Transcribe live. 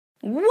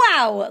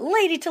Wow!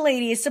 Lady to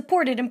Lady is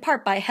supported in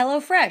part by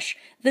HelloFresh,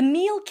 the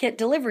meal kit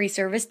delivery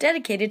service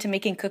dedicated to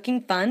making cooking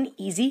fun,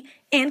 easy,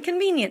 and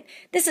convenient.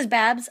 This is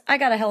Babs. I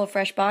got a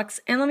HelloFresh box,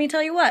 and let me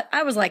tell you what,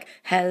 I was like,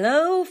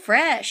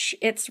 HelloFresh!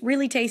 It's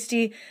really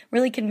tasty,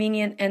 really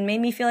convenient, and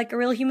made me feel like a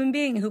real human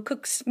being who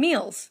cooks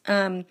meals.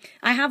 I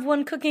have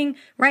one cooking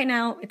right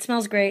now. It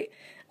smells great.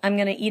 I'm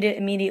gonna eat it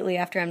immediately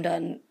after I'm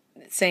done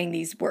saying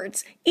these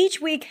words. Each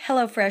week,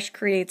 HelloFresh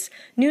creates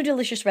new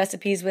delicious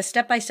recipes with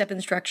step-by-step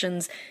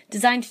instructions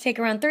designed to take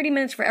around 30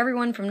 minutes for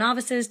everyone from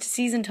novices to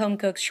seasoned home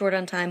cooks short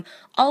on time,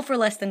 all for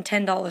less than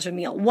 $10 a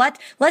meal. What?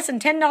 Less than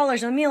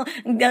 $10 a meal?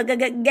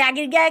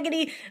 Gaggity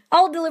gaggity!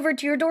 All delivered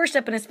to your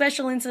doorstep in a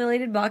special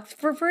insulated box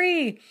for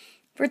free.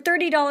 For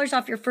 $30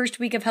 off your first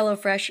week of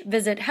HelloFresh,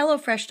 visit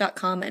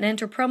HelloFresh.com and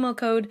enter promo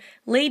code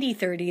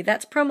LADY30.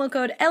 That's promo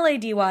code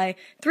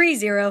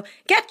LADY30.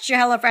 Get your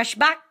HelloFresh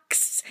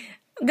box!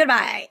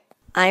 Goodbye.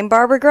 I'm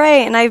Barbara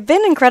Gray, and I've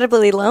been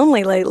incredibly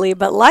lonely lately,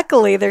 but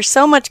luckily there's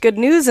so much good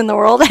news in the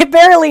world, I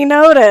barely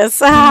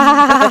notice.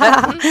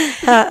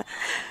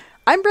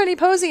 I'm Brittany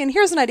Posey, and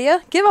here's an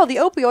idea. Give all the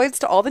opioids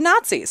to all the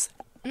Nazis.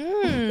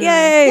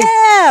 Yay!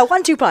 Yeah,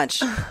 1-2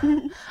 punch.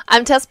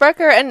 I'm Tess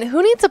Barker, and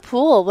who needs a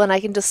pool when I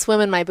can just swim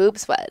in my boob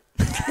sweat?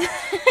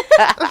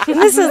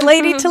 This is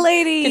Lady to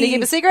Lady. Can you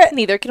keep a secret?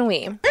 Neither can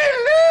we.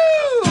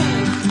 Hello!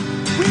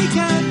 We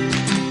got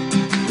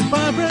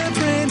Barbara,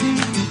 Brandy,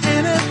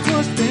 and of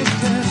course Big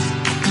Tess.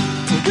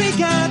 We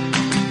got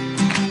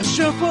a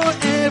show for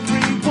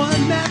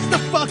everyone that's the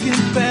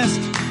fucking best.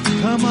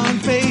 Come on,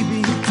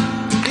 baby.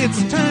 It's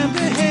time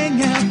to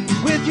hang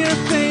out with your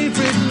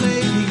favorite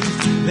ladies.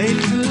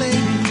 Ladies to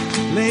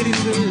ladies.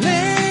 Ladies to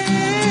ladies.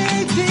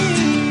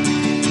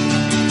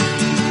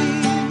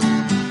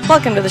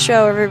 Welcome to the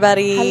show,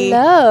 everybody.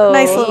 Hello.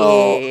 Nice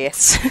little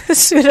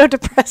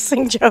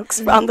pseudo-depressing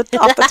jokes on the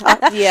top.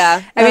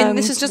 Yeah. I mean,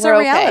 this is just our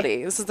we're okay.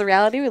 reality. This is the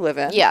reality we live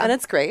in. Yeah. And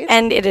it's great.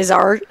 And it is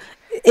our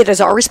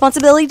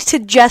responsibility to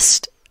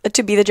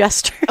be the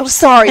jester. Oh,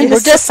 sorry. In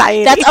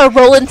society. That's our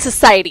role in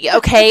society,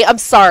 okay? I'm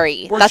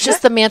sorry. That's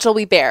just the mantle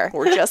we bear.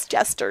 We're just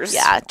jesters.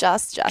 Yeah,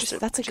 just Jester.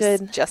 That's a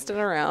good. Jesting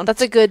around.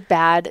 That's a good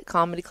bad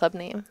comedy club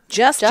name.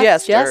 Just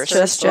Jesters. jesters.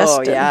 Just Oh,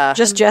 jesting. yeah.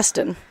 Just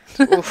jesting.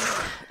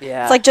 Oof.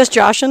 Yeah. It's like just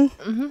joshing.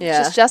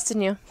 yeah. Just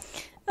jesting you.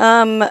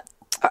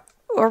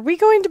 Are we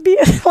going to be...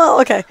 Well,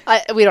 okay.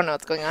 We don't know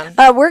what's going on.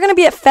 We're going to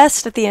be at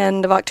Fest at the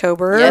end of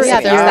October. Yes,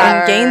 If we you're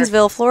are. in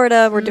Gainesville,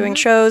 Florida, we're doing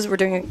shows. We're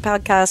doing a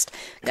podcast.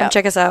 Come Yep.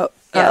 check us out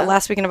Yeah.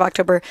 last weekend of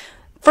October.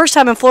 First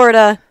time in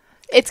Florida.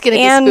 It's going to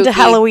be And spooky.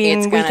 Halloween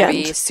It's going to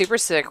weekend. be super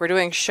sick. We're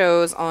doing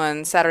shows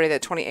on Saturday the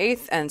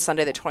 28th and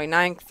Sunday the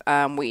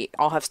 29th. We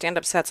all have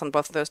stand-up sets on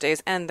both of those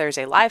days, and there's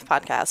a live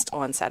podcast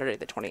on Saturday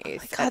the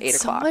 28th at 8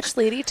 so o'clock. much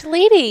lady to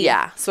lady.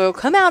 Yeah, so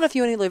come out if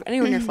you live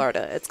anywhere near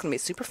Florida. It's going to be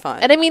super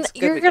fun. And I mean, It's a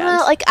good you're going to,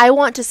 weekend. like, I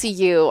want to see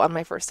you on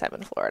my first time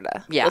in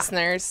Florida. Yeah.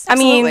 Listeners. I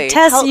mean, Absolutely.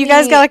 Tess, Help you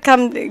guys me. got to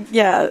come.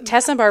 Yeah.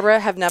 Tess and Barbara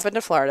have never been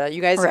to Florida.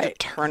 You guys Right.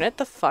 turn it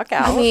the fuck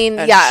out. I mean,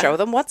 and yeah. show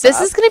them what's This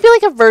up. is going to be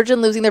like a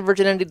virgin losing their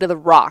virginity to the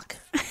rock.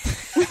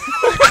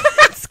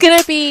 It's going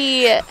to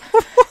be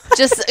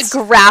just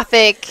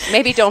graphic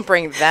Maybe don't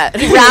bring that.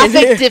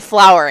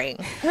 deflowering.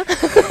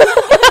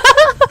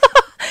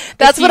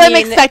 That's If what you I'm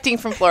mean- expecting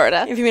from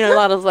Florida. If you mean a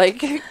lot of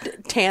like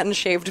tan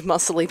shaved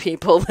muscly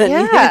people, then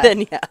Yeah.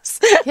 then yes.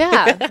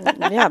 Yeah.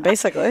 Yeah,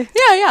 basically.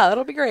 Yeah,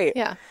 that'll be great.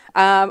 Yeah.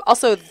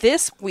 Also,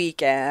 this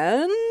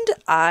weekend,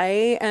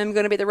 I am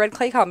going to be at the Red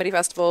Clay Comedy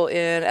Festival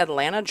in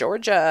Atlanta,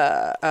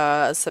 Georgia,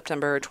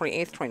 September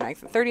 28th,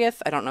 29th, and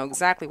 30th. I don't know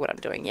exactly what I'm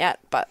doing yet,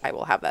 but I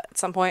will have that at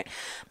some point.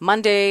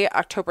 Monday,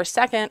 October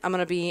 2nd, I'm going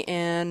to be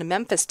in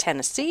Memphis,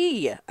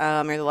 Tennessee.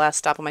 You're the last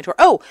stop on my tour.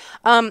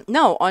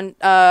 No, on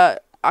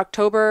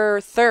October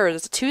 3rd,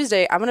 it's a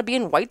Tuesday, I'm going to be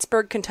in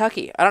Whitesburg,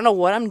 Kentucky. I don't know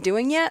what I'm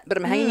doing yet, but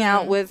I'm hanging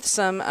out with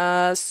some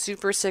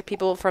super sick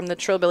people from the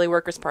Trillbilly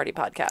Workers Party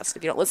podcast.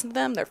 If you don't listen to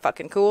them, they're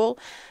fucking cool.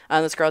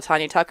 This girl,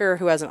 Tanya Tucker,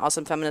 who has an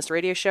awesome feminist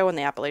radio show in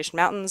the Appalachian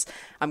Mountains.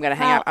 I'm going to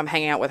hang out. I'm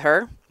hanging out with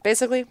her,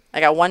 basically. I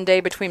got one day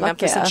between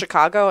Memphis and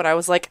Chicago, and I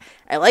was like,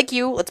 I like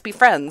you. Let's be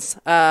friends.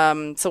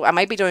 So I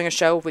might be doing a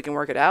show if we can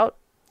work it out.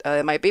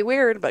 It might be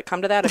weird, but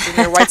come to that if you're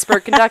near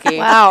Whitesburg, Kentucky.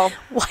 Wow.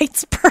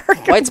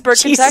 Whitesburg,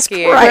 Jesus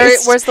Kentucky.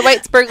 Christ. Where's the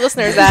Whitesburg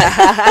listeners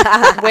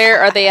at? Where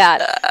are they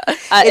at?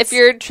 If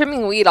you're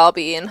trimming weed, I'll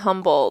be in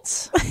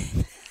Humboldt.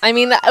 I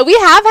mean, we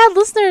have had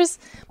listeners.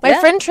 My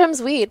friend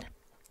trims weed.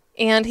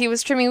 And he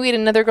was trimming weed,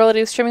 and another girl that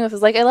he was trimming with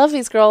was like, I love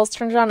these girls.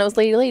 Turned it on, it was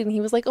Lady Lady. And he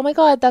was like, oh my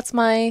God, that's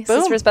my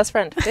sister's best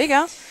friend. There you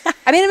go.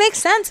 I mean, it makes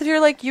sense if you're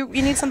like, you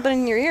need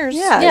something in your ears.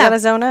 Yeah, you Yeah. gotta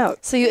zone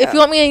out. So if you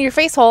want me in your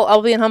face hole,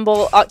 I'll be in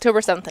Humboldt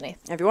October 7th and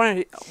 8th. If you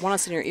want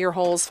us in your ear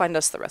holes, find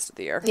us the rest of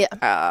the year.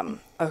 Yeah.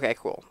 Okay,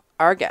 cool.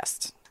 Our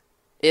guest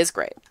is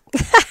great.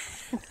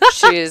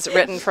 She's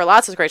written for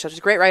lots of great shows. She's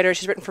a great writer.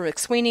 She's written for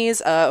McSweeney's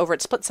over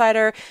at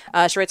Splitsider.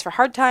 She writes for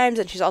Hard Times,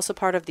 and she's also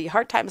part of the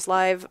Hard Times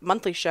Live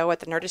monthly show at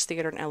the Nerdist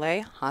Theater in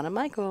LA. Hana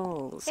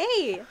Michels.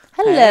 Hey.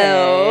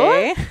 Hello.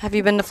 Hey. Have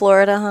you been to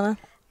Florida,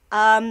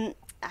 Hannah?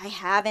 I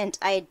haven't.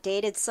 I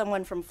dated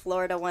someone from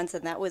Florida once,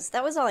 and that was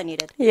all I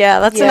needed. Yeah,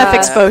 that's Yeah. enough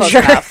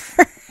exposure.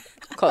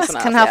 Close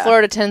enough. Kind of how yeah.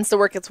 Florida tends to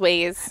work its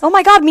ways. Oh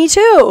my god, me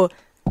too.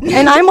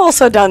 And I'm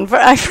also done.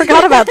 I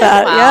forgot about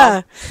that. Wow.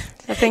 Yeah.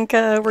 I think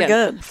we're Again,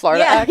 good.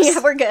 Florida Yeah, X. yeah,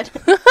 we're good.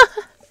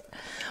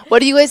 What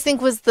do you guys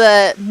think was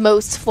the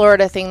most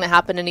Florida thing that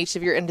happened in each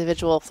of your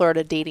individual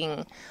Florida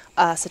dating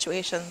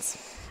situations?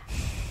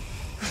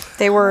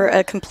 They were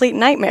a complete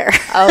nightmare.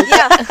 Oh,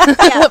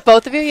 Yeah,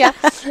 both of you, yeah.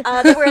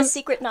 they were a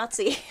secret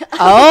Nazi.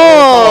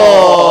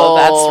 Oh,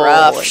 that's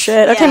rough.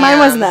 Shit. Okay, Yeah. mine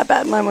wasn't that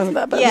bad.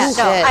 Yeah,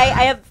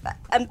 no, Shit.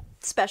 I'm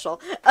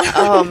special.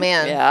 Oh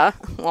man. Yeah.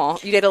 Well,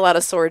 you date a lot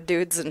of sword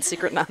dudes and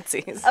secret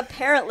Nazis.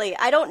 Apparently,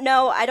 I don't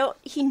know.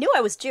 He knew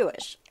I was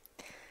Jewish.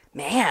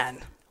 Man.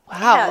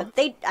 Yeah, Wow.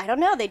 I don't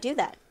know. They do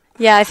that.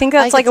 Yeah, I think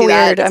that's I like can a see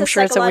that. weird. It's I'm a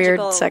sure it's a weird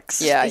psychological-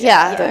 sex. Yeah.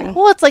 Yeah. thing.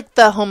 Well, it's like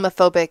the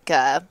homophobic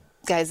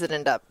guys that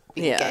end up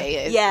being Yeah.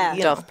 gay. Yeah. You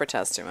know. Don't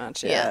protest too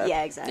much. Yeah. Yeah.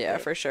 Yeah, exactly. Yeah,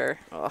 for sure.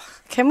 Ugh.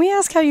 Can we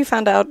ask how you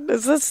found out?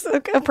 Is this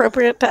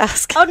appropriate to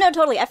ask? Oh no,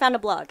 totally. I found a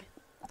blog.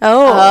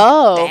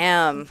 Oh. Oh,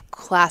 Damn.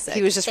 classic.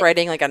 He was just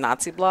writing like a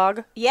Nazi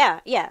blog. Yeah,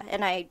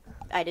 and I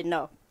didn't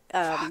know.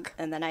 And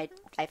then I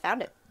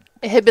found it.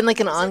 It had been like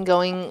an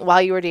ongoing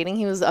while you were dating.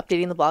 He was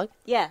updating the blog.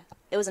 Yeah,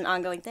 it was an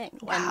ongoing thing,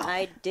 Wow. and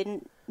I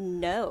didn't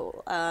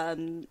know.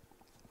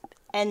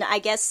 And I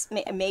guess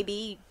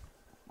maybe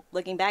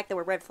looking back, there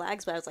were red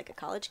flags, but I was like a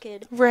college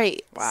kid,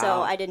 Right.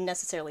 so I didn't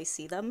necessarily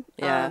see them.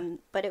 Yeah.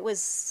 But it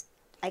was,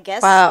 I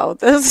guess, Wow.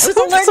 This it was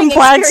a learning some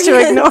flags to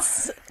ignore.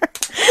 experience.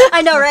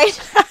 I know, right?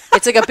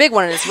 It's like a big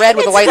one and it's red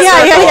with a white Yeah,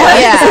 circle. yeah,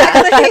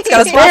 Yeah. It's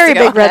got a very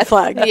big red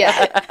flag.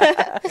 Yeah.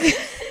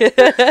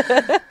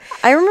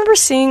 I remember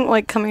seeing,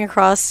 like, coming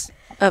across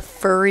a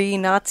furry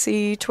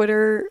Nazi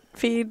Twitter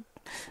feed.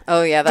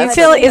 Oh yeah, Do you that's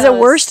feel Nobody is it knows.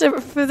 worse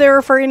if they're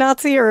a furry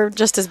Nazi or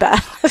just as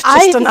bad? Just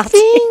I a Nazi?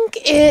 think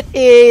it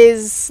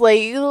is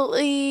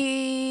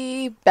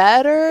slightly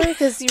better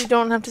because you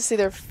don't have to see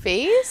their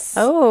face.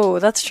 Oh,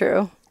 that's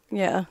true.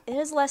 Yeah. It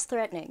is less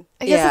threatening.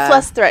 I guess Yeah. it's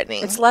less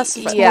threatening. it's less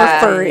Yeah.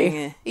 more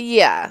furry.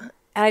 Yeah.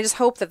 And I just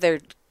hope that they're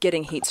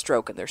getting heat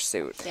stroke in their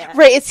suit. Yeah.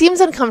 Right. It seems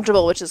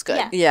uncomfortable, which is good.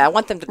 Yeah. Yeah, I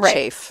want them to Right.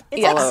 chafe.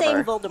 It's all like saying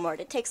over. Voldemort.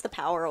 It takes the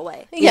power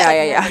away.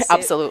 Yeah, Suit.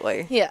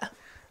 absolutely. Yeah.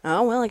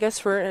 Oh well, I guess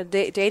for a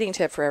dating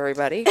tip for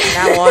everybody.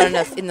 Now on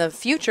in the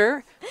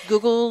future,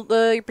 Google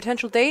your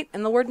potential date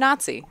and the word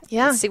Nazi.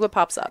 Yeah. And see what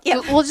pops up. Yeah.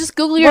 We'll just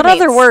Google your What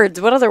other mates. words?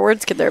 What other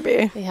words could there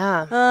be?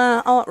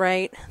 Yeah. Alt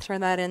right. Throw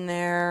that in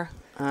there.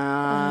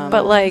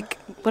 But like,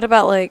 what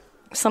about like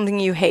something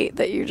you hate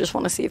that you just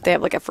want to see if they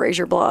have like a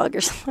Frasier blog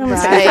or something?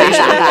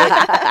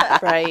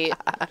 Right. Right.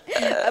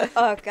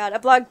 Oh god, a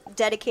blog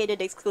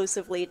dedicated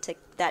exclusively to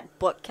that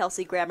book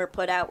Kelsey Grammer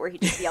put out where he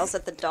just yells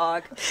at the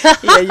dog.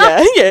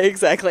 yeah,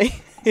 exactly.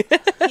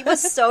 He was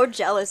so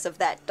jealous of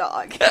that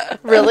dog.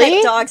 Really?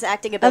 That dog's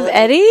acting Of ability.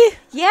 Eddie?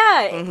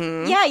 Yeah.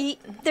 Mm-hmm. Yeah,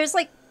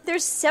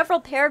 there's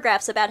several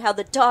paragraphs about how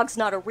the dog's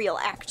not a real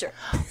actor.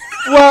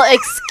 Well,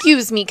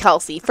 excuse me,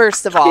 Kelsey.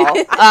 First of all,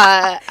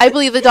 I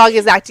believe the dog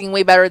is acting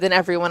way better than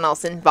everyone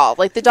else involved.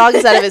 Like the dog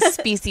is out of his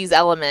species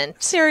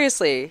element.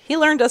 Seriously, he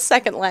learned a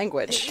second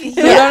language. You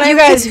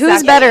guys, who's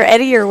Exactly. better,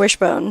 Eddie or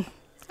Wishbone?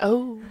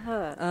 Oh.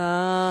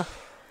 I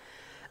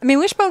mean,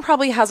 Wishbone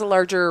probably has a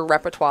larger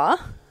repertoire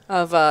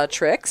of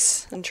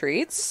tricks and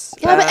treats.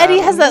 Yeah, but Eddie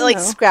has that like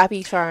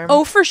scrappy charm.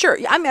 Oh, for sure.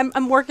 Yeah,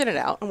 I'm working it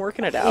out. I'm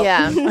working it out.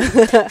 yeah.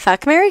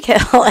 Fuck, Mary, kill,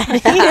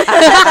 Eddie.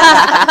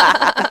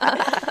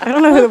 I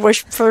don't know who the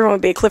Wishbone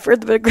would be.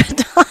 Clifford the Big Red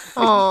Dog.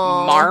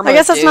 Aw. Marmaduke. I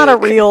guess that's not a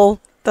real.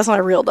 That's not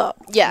a real dog.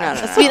 Yeah.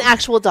 Let's be an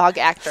actual dog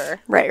actor.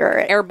 Right.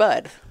 Air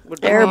Bud.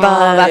 Would be Air my-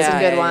 Bud. That's Yeah, a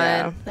good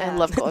yeah, one. I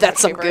love Golden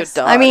That's some good Retrievers.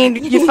 dog. I mean,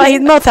 you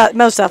find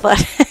most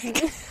athletic.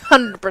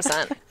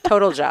 100%.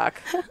 total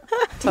jock.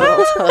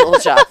 Total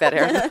jock, that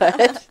Air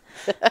Bud.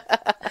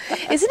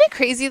 Isn't it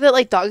crazy that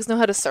like dogs know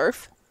how to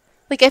surf?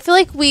 Like I feel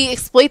like we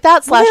exploit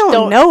that They slash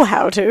don't know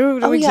how to. Do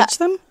Oh, we yeah. teach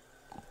them?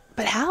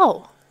 But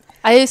how?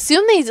 I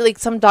assume they like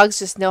some dogs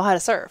just know how to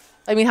surf.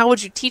 I mean, how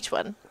would you teach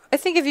one? I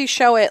think if you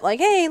show it, like,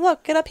 hey,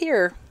 look, get up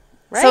here.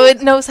 Right? So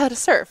it knows how to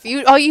surf.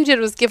 All you did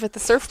was give it the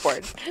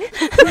surfboard.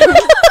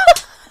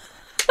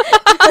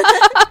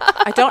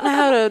 I don't know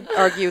how to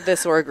argue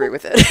this or agree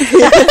with it.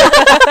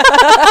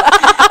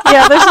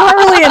 Yeah, there's not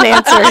really an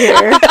answer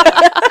here.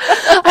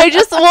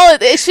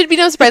 It should be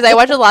no surprise. I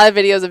watch a lot of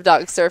videos of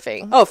dogs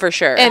surfing. Oh, for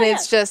sure. And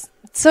it's just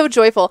so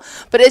joyful.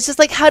 But it's just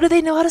like, how do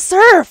they know how to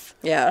surf?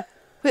 yeah.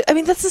 I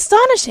mean, that's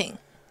astonishing.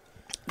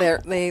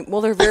 They're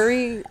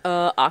very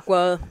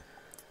aqua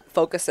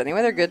focused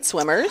anyway. They're good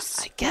swimmers.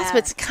 I guess, but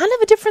it's kind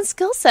of a different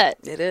skill set.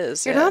 It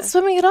is. You're yeah. not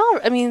swimming at all.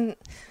 I mean,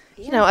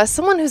 you know, as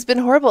someone who's been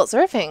horrible at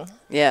surfing,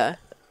 Yeah.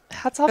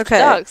 hats off Okay.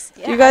 to dogs.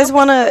 Do you guys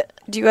want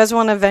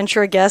to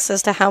venture a guess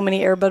as to how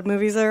many Air Bud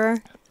movies there are?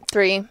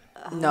 3.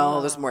 No,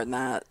 there's more than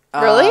that.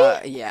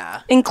 Really?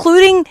 Yeah.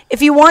 Including,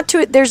 if you want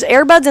to, there's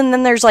Air Buds and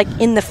then there's like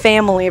in the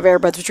family of Air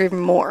Buds, which are even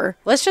more.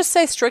 Let's just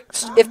say if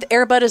the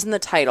Air Bud is in the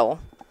title.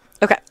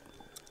 Okay.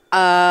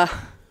 9.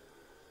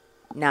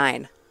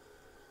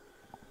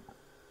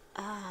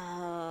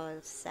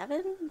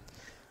 7?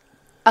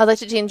 I'd like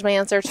to change my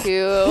answer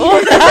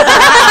to.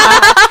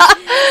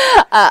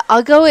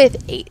 I'll go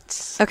with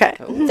 8. Okay.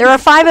 There are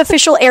 5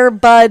 official Air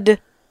Bud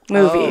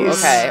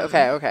movies.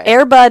 Okay.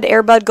 Air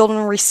Bud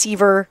Golden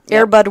Receiver,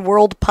 Air Bud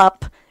World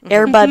Pup,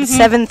 Air Bud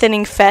 7th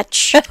Inning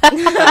Fetch,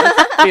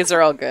 These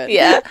are all good.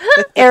 Yeah.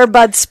 Air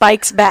Bud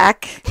Spikes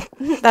Back.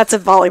 That's a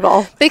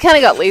volleyball. They kind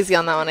of got lazy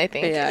on that one, I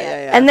think.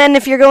 Yeah. And then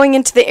if you're going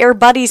into the Air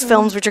Buddies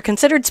films, which are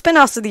considered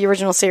spin-offs of the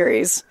original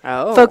series,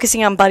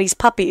 focusing on Buddies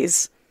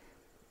puppies,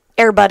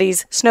 Air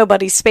Buddies, Snow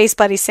Buddies, Space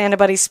Buddies, Santa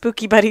Buddies,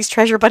 Spooky Buddies,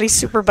 Treasure Buddies,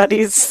 Super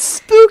Buddies.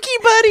 Spooky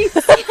Buddies.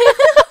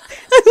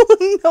 I want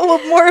to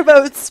know more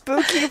about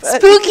Spooky Buddies.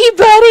 Spooky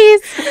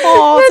Buddies!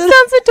 Oh, that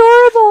sounds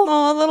adorable.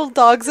 Oh, little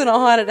dogs in a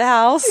haunted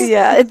house.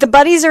 Yeah, the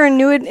buddies are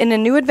in a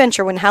new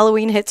adventure when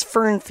Halloween hits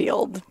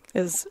Fernfield.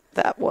 Is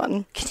that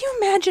one? Can you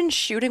imagine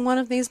shooting one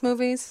of these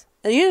movies?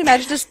 And you can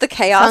imagine just the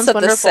chaos Sounds of the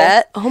wonderful.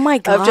 set. Oh my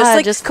god! Of just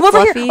like, just come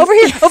over here, fluffy. over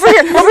here, over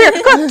here, over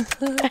here. Come on.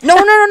 No.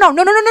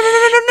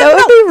 That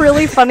would be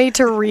really funny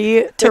to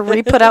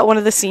re-put out one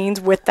of the scenes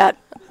with that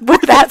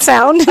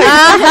sound. With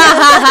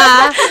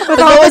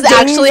What was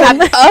actually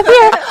happening? Up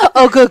here.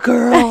 Oh, good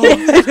girl. I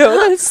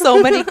know, there's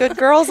so many good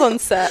girls on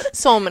set.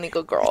 So many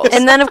good girls.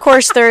 And then, of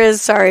course, there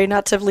is, sorry,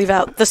 not to leave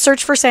out, The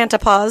Search for Santa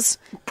Paws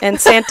and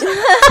Santa...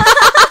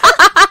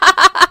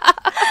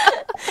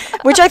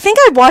 Which I think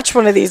I watched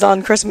one of these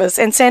on Christmas,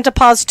 and Santa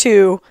Paws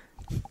 2,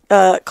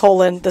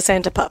 the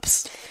Santa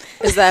Pups.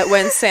 Is that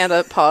when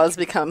Santa Paws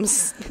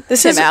becomes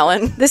This Tim is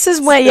Allen? This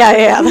is when,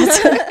 yeah.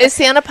 That's Is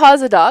Santa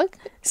Paws a dog?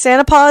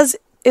 Santa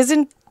is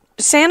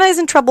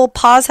in trouble.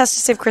 Paws has to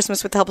save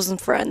Christmas with the help of some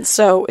friends.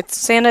 So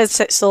Santa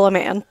is still a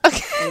man.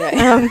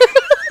 Okay.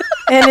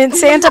 And in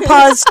Santa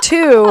Paws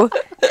 2,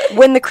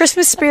 when the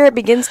Christmas spirit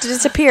begins to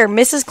disappear,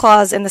 Mrs.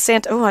 Claus and the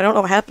Santa... Oh, I don't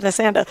know what happened to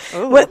Santa.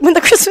 When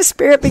the Christmas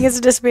spirit begins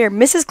to disappear,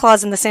 Mrs.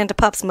 Claus and the Santa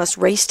Pups must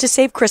race to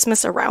save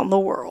Christmas around the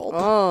world.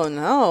 Oh,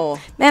 no.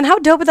 Man, how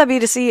dope would that be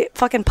to see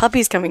fucking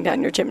puppies coming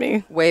down your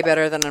chimney? Way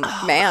better than a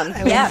man.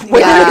 Yeah.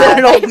 Way better than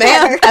an old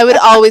man. I would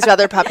always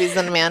rather puppies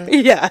than a man.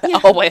 Yeah.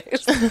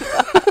 Always.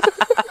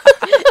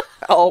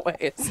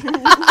 Always.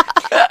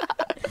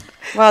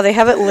 Wow, they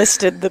have it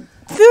listed.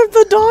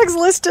 The dogs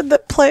listed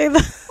that play the...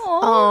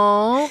 Aww.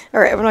 All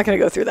right, we're not going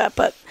to go through that,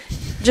 but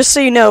just so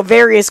you know,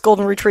 various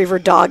Golden Retriever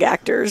dog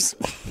actors.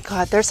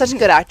 God, they're such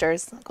good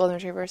actors, Golden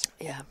Retrievers.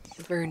 Yeah.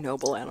 Very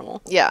noble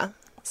animal. Yeah.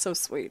 So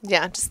sweet.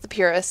 Yeah, just the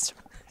purest.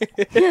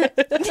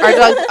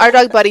 Our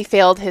dog Buddy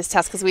failed his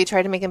test because we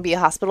tried to make him be a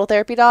hospital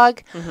therapy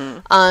dog.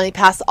 Mm-hmm. He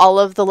passed all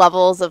of the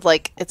levels of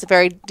it's a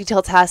very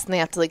detailed test, and they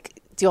have to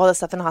do all this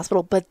stuff in the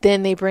hospital. But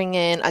then they bring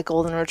in a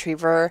Golden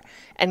Retriever,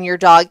 and your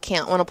dog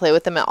can't want to play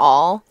with them at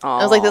all. It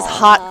was like this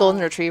hot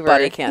Golden Retriever.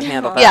 Buddy can't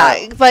handle that.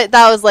 Yeah, but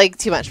that was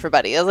too much for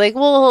Buddy. I was like,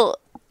 well,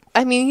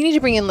 I mean, you need to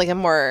bring in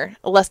a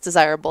less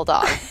desirable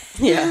dog.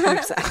 Yeah,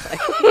 exactly.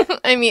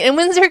 I mean, and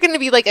when's there going to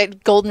be a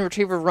Golden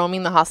Retriever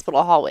roaming the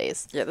hospital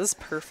hallways? Yeah, this is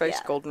perfect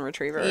Yeah. Golden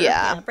Retriever.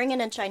 Yeah. Bring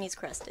in a Chinese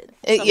crested.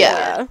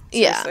 Yeah.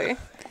 Seriously.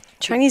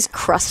 Chinese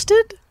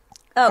crusted?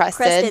 Oh,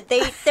 Crested.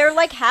 crested. They're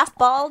half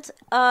bald.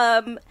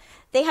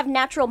 They have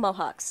natural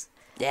mohawks.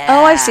 Yeah.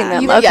 Oh, I've seen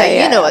them.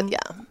 Okay, you know what? Yeah,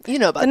 you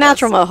know about The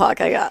natural those. mohawk,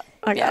 I got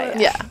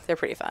it. Yeah, They're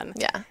pretty fun.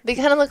 yeah. They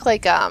kind of look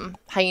like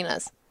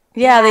hyenas.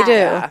 Yeah, they do.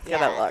 Yeah,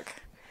 that look.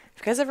 Have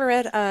you guys ever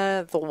read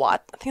I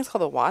think it's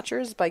called The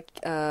Watchers by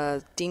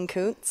Dean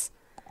Koontz?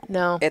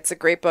 No. It's a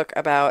great book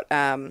about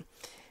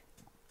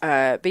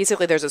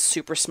basically there's a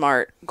super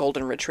smart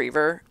golden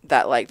retriever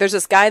that there's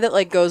this guy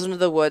that goes into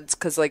the woods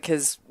because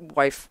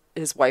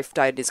his wife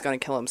died, he's going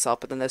to kill himself,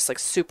 but then this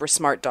super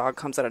smart dog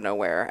comes out of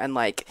nowhere and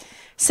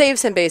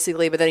saves him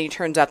basically, but then he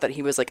turns out that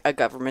he was a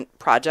government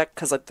project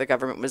because the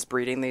government was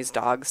breeding these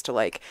dogs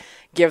to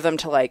give them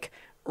to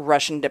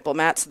Russian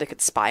diplomats so they could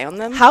spy on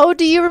them. How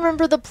do you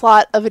remember the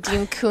plot of a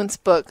Dean Koontz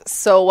book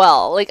so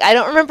well? I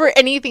don't remember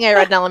anything I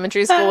read in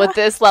elementary school with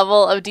this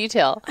level of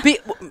detail.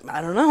 I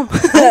don't know.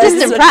 I'm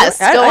just impressed.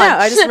 Go on.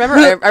 I just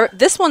remember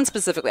this one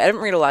specifically. I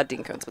didn't read a lot of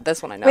Dean Koontz, but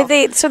this one I know.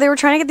 Wait, so they were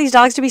trying to get these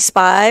dogs to be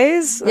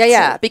spies?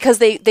 Yeah, because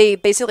they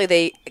basically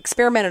they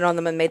experimented on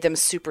them and made them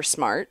super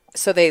smart.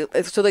 So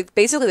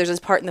basically there's this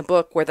part in the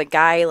book where the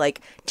guy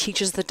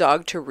teaches the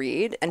dog to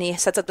read, and he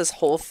sets up this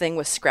whole thing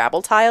with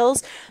Scrabble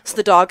tiles so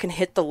the dog can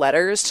hit the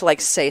letters to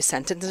say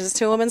sentences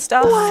to him and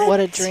stuff.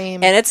 What a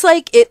dream. And it's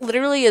it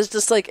literally is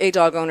just a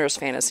dog owner's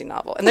fantasy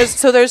novel. And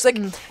there's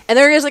and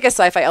there is a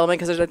sci-fi element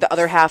because there's the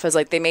other half is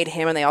they made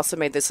him, and they also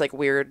made this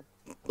weird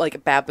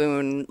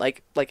baboon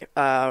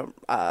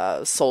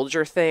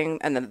soldier thing,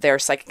 and then they're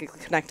psychically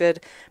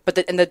connected. But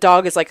the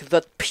dog is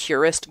the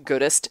purest,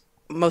 goodest,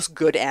 most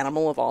good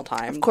animal of all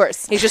time. Of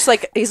course. He's just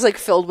he's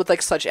filled with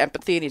such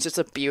empathy, and he's just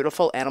a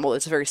beautiful animal.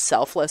 It's very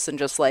selfless and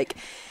just You might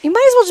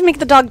as well just make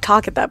the dog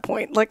talk at that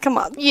point. Come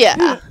on.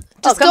 Yeah.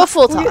 Just go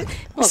full talk.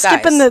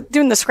 Skipping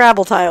doing the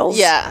Scrabble tiles.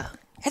 Yeah.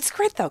 It's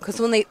great though, because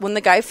when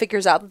the guy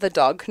figures out that the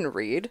dog can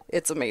read,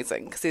 it's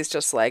amazing because he's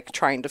just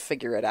trying to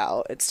figure it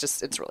out.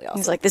 It's really awesome.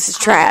 He's like, this is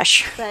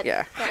trash. That,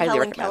 Yeah, that highly Helen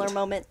recommend. Keller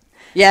moment.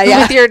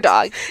 Yeah, With your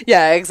dog.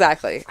 yeah,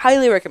 exactly.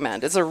 Highly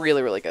recommend. It's a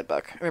really, really good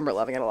book. I remember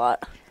loving it a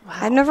lot.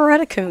 I've never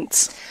read a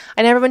Kuntz.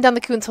 I never went down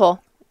the Coons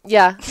hole.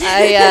 Yeah,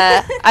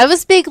 I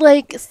was big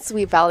like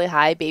Sweet Valley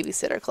High,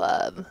 Babysitter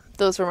Club.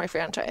 Those were my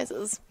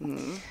franchises.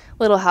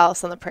 Little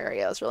House on the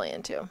Prairie I was really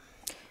into.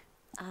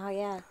 Oh,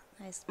 yeah.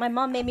 Nice. My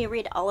mom made me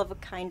read All of a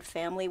Kind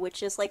Family,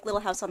 which is like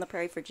Little House on the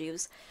Prairie for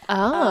Jews.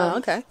 Oh,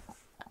 Okay.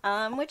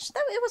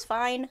 It was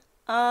fine.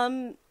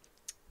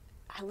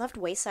 I loved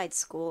Wayside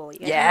School. You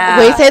guys Yeah.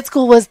 remember Wayside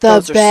School was the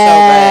Those are so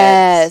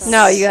best.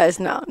 No, you guys,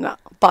 no.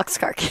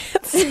 Boxcar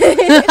Kids.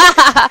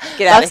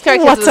 Get out of Boxcar here.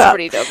 Kids What's was up?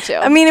 pretty dope too.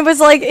 I mean,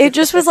 it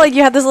just was like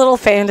you had this little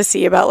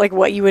fantasy about like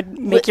what you would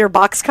make your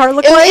boxcar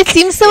look it like.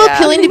 seems so Yeah.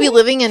 appealing to be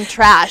living in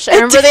trash. I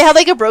remember they had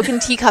like a broken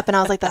teacup, and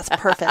I was like, "That's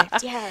perfect."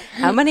 that? Yeah.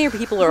 How many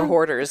people are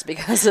hoarders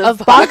because of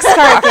Of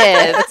Boxcar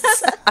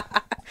Kids.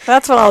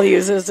 That's what I'll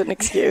use as an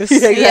excuse.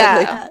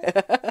 Yeah.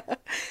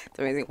 It's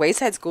amazing.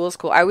 Wayside School is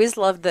cool. I always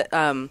loved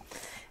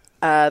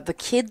the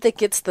kid that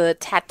gets the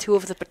tattoo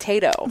of the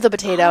potato. The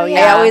potato, I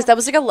yeah. always, that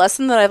was like a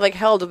lesson that I've like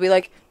held to be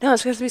like, no,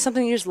 it's going to be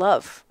something you just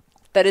love.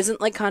 That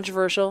isn't like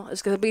controversial.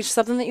 It's going to be just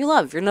something that you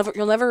love.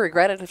 You'll never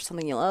regret it if it's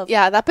something you love.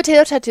 Yeah, that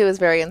potato tattoo is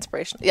very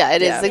inspirational. Yeah,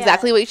 it is Yeah.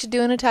 exactly what you should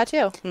do in a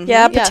tattoo.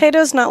 Yeah,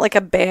 Potato's not like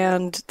a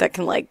band that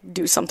can like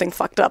do something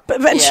fucked up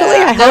eventually.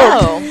 Yeah. I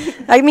hope.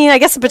 I mean, I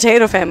guess the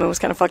Potato Family was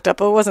kind of fucked up,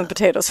 but it wasn't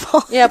Potato's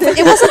fault. Yeah, but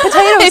it wasn't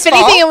potatoes. If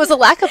anything, it was a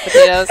lack of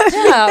potatoes.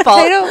 yeah,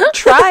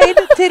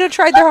 Potato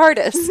tried their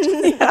hardest.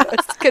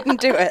 Just couldn't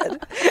do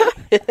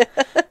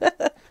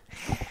it.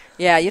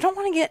 Yeah, you don't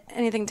want to get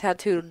anything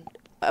tattooed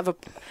of a.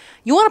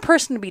 You want a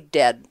person to be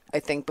dead, I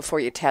think, before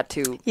you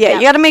tattoo. Yeah,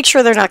 you got to make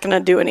sure they're not going to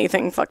do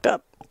anything fucked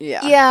up.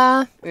 Yeah.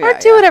 Yeah, or Yeah,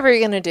 do whatever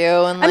you're gonna do.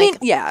 And like, I mean,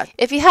 yeah.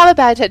 if you have a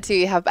bad tattoo,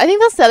 you have. I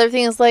think that's the other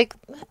thing is like,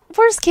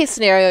 worst case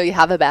scenario, you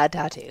have a bad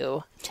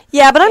tattoo.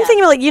 Yeah, but I'm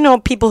thinking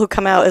like, people who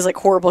come out as like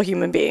horrible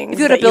human beings. If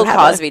you had a that Bill have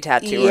Cosby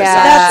tattoo or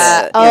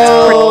Yeah. something.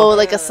 Oh,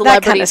 like a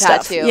celebrity kind of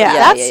stuff. tattoo. Yeah.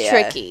 That's Yeah, yeah.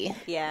 tricky.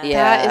 Yeah.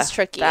 Yeah. That is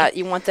tricky. That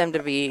you want them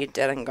to be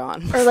dead and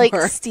gone. Or like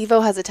before-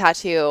 Steve-O has a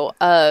tattoo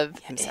of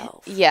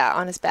Himself. Yeah,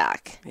 on his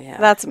back. Yeah.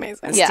 That's amazing.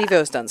 and Yeah.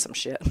 Steve-O's done some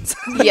shit.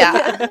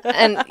 Yeah,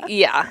 and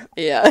yeah.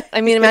 yeah.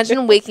 I mean,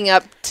 imagine waking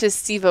up to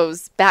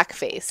Steve-O's back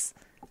face.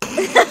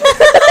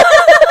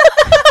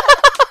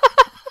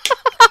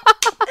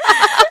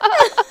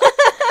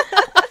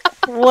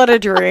 What a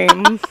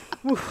dream.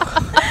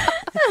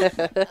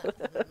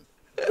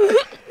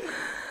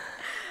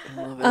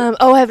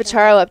 I have a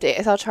Charo update.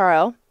 I saw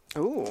Charo.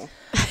 Ooh.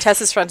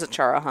 Tessa's friends with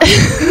Chara,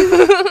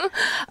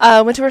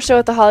 huh? Went to her show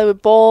at the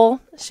Hollywood Bowl.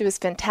 She was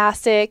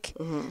fantastic.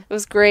 It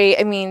was great.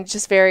 I mean,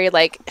 just very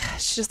like,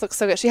 she just looked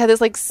so good. She had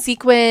this like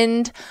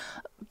sequined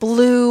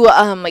blue,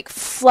 like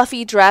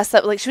fluffy dress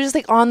that like she was just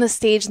like on the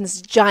stage in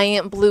this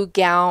giant blue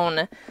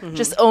gown,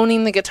 just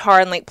owning the guitar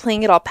and like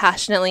playing it all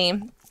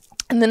passionately.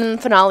 And then in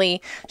the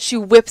finale, she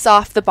whips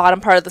off the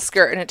bottom part of the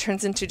skirt, and it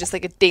turns into just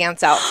like a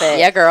dance outfit.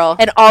 Yeah, girl.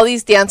 And all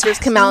these dancers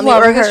come out, and the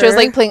love orchestra is her.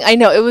 like playing. I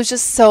know, it was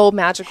just so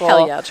magical.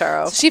 Hell yeah,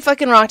 Charo. So she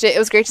fucking rocked it. It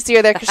was great to see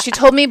her there because she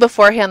told me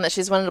beforehand that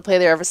she's wanted to play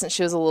there ever since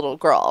she was a little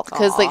girl.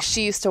 Because like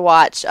she used to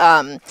watch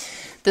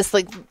this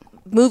like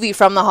movie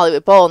from the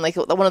Hollywood Bowl, and like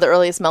one of the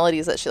earliest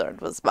melodies that she learned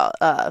was about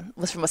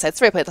was from West Side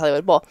Story, played at the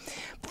Hollywood Bowl.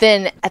 But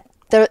then at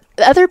the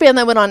other band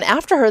that went on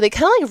after her, they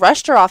kind of like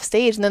rushed her off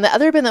stage, and then the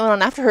other band that went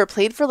on after her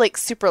played for like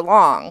super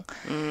long.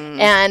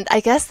 And I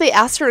guess they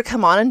asked her to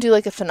come on and do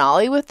like a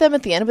finale with them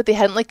at the end, but they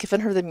hadn't like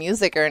given her the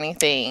music or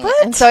anything.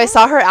 And so I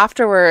saw her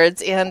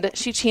afterwards, and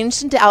she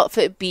changed into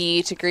outfit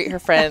B to greet her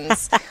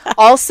friends.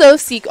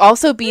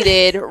 also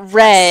beaded,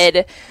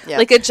 red,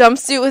 like a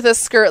jumpsuit with a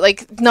skirt,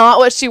 like not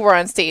what she wore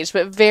on stage,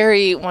 but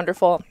very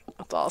wonderful.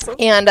 That's awesome.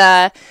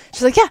 And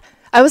she's like, yeah,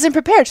 I wasn't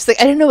prepared. She's like,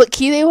 I didn't know what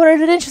key they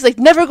wanted it in. She's like,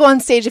 never go on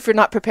stage if you're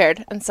not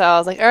prepared. And so I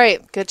was like, all right,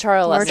 good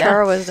Charo More lesson.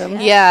 Charo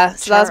wisdom. Yeah,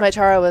 so that was my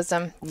Charo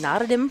wisdom.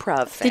 Not an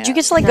improv fan. Did you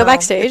get to like go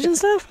backstage and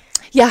stuff?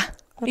 Yeah.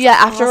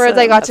 Afterwards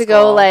I got That's to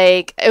go cool.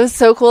 like, it was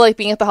so cool like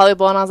being at the Hollywood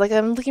Bowl, and I was like,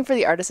 I'm looking for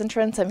the artist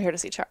entrance. I'm here to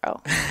see Charo.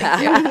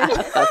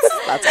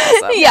 That's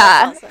awesome.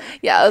 Yeah.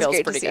 Yeah, it was Feels great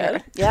to pretty see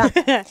good. her. Yeah.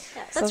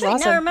 That's was right.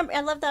 awesome. No, I remember.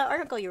 I love the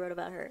article you wrote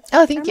about her.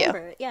 Oh, thank you. I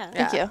remember it. Yeah.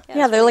 Thank you.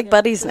 Yeah, they're like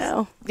buddies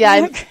now.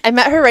 Yeah, I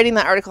met her writing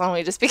that article, and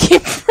we just became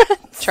friends.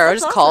 Charo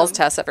just awesome. calls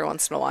Tess every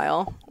once in a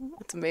while.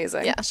 It's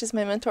amazing. Yeah, she's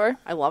my mentor.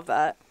 I love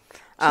that.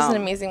 She's an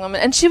amazing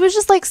woman, and she was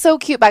just like so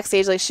cute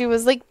backstage. Like she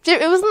was like,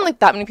 it wasn't like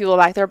that many people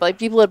back there, but like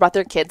people had brought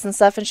their kids and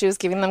stuff, and she was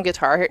giving them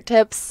guitar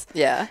tips.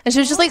 Yeah. And she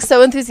was just like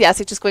so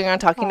enthusiastic, just going around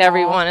talking to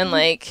everyone and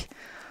like.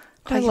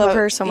 I talking love about-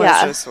 her so much.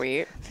 Yeah, So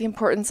sweet. the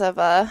importance of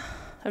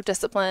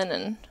discipline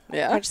and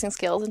practicing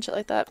skills and shit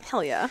like that.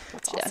 Hell yeah.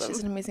 That's Yeah, awesome. she's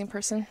an amazing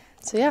person.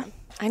 So yeah,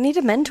 I need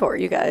a mentor,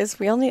 you guys.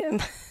 We all need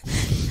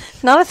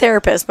not a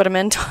therapist, but a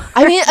mentor.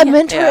 I mean, a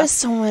mentor Yeah. is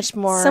so much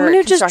more. Someone who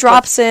just constructive.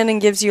 drops in and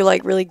gives you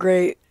like really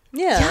great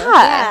Yeah.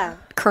 Yeah,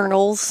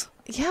 kernels.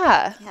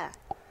 yeah. Yeah.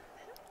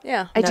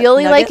 Yeah.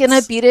 Ideally, like in a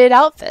nuggets. beaded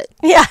outfit.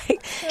 Yeah,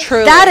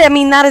 Truly.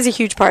 that is a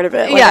huge part of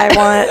it. Like,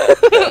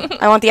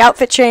 I want the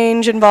outfit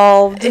change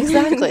involved.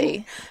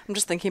 Exactly. I'm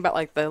just thinking about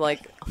like the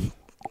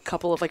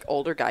couple of like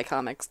older guy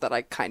comics that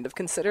I kind of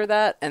consider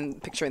that,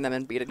 and picturing them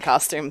in beaded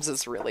costumes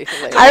is really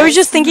hilarious. I was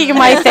just thinking of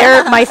my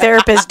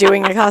therapist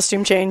doing a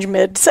costume change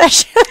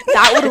mid-session.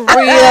 That would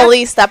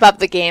really step up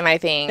the game, I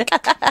think.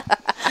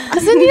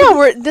 Because then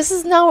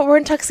we're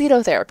in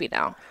tuxedo therapy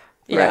now.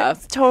 Yeah,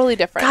 It's totally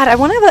different. God, I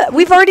want to have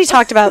we've already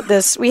talked about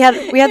this. We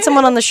had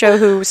someone on the show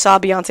who saw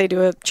Beyonce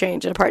do a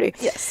change at a party.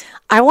 Yes.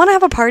 I want to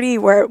have a party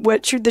where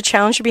the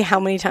challenge should be how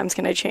many times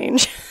can I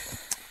change?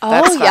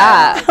 That's Oh fun.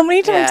 yeah. How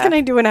many times Yeah. can I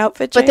do an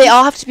outfit change? But they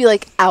all have to be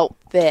like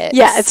outfits.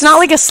 Yeah, it's not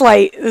like a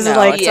slight. This is No,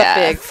 like it's Yeah.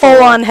 a big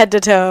full on head to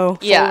toe.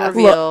 Yeah.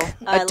 reveal,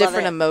 I a love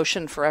different it.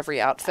 emotion for every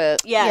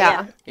outfit. Yeah, Yeah.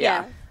 yeah,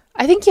 yeah.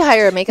 I think you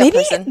hire a makeup Maybe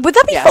person. would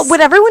that be Yes. fun?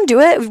 Would everyone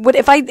do it? Would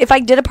if I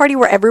did a party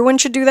where everyone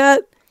should do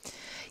that?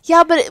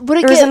 Yeah, but would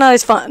it Or is get? it not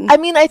as fun? I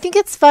mean, I think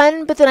it's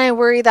fun, but then I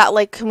worry that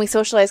like, can we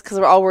socialize? Because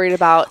we're all worried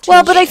about.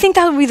 Well, but I changing. think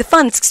that would be the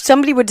fun.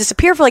 Somebody would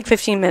disappear for like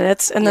 15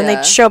 minutes, and then Yeah.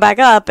 they'd show back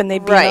up, and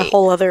they'd be in a Right.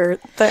 whole other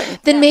thing.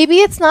 Then maybe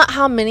it's not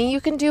how many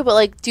you can do, but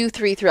like do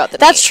 3 throughout the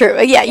night. That's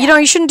true. Yeah, you know,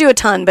 you shouldn't do a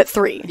ton, but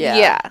 3. Yeah.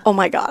 Yeah. Oh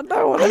my god,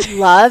 I want to.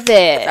 Love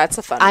it. That's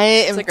a fun. I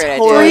it's am a great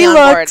totally idea. on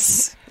board.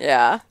 looks.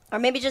 Yeah. Or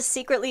maybe just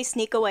secretly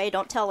sneak away,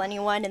 don't tell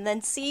anyone, and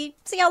then see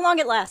how long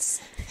it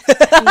lasts.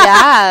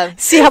 Yeah.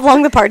 See how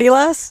long the party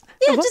lasts.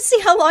 Yeah, just see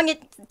how long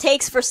it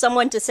takes for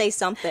someone to say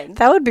something.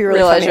 That would be really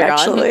Realize funny, you're gone.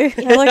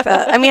 actually. I like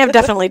that. I mean, I've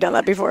definitely done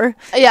that before.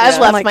 Yeah, I've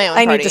I'm left like, my own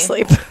I party. need to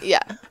sleep. Yeah.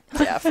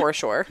 Yeah, for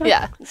sure.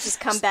 Yeah. Just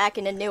come back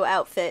in a new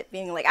outfit,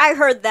 being like, "I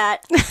heard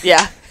that."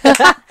 Yeah.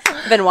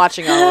 Been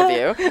watching all of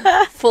you.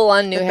 Full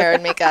on new hair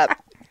and makeup.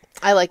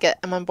 I like it.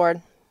 I'm on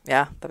board.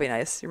 Yeah, that'd be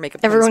nice. Your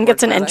makeup. Everyone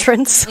gets an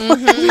entrance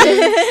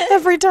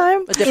every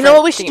time. You know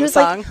what we should do is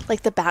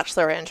like the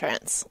Bachelor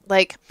entrance.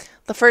 Like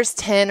the first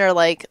 10 are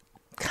like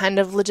kind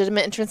of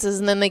legitimate entrances,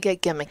 and then they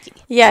get gimmicky.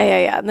 Yeah.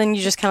 And then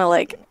you just kind of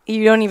like,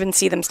 you don't even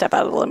see them step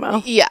out of the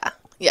limo. Yeah.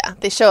 Yeah.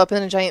 They show up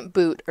in a giant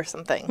boot or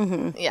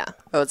something. Yeah.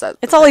 Oh, is that?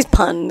 It's always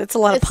pun. It's a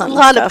lot of It's a pun.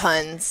 lot stuff. of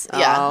puns. Oh,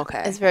 Yeah.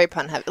 okay. It's very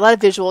pun heavy. A lot of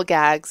visual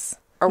gags.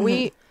 Are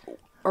we?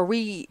 Are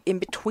we in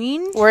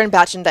between? We're in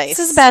Batch and Dice.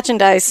 This is Batch and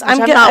Dice. I'm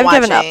not I've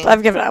given up. watching.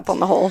 I've given up on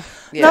the whole.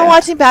 Yeah. Not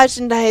watching Batch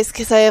and Dice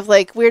because I have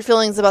like weird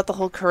feelings about the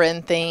whole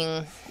Corinne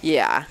thing.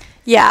 Yeah.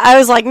 Yeah, I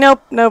was like,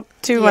 nope,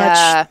 too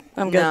Yeah. much.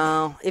 I'm good.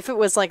 No. If it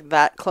was like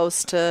that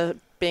close to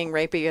being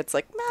rapey, it's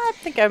like, nah, I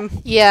think I'm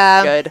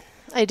Yeah. good.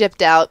 I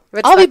dipped out.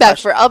 It's I'll be not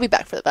back much. I'll be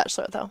back for the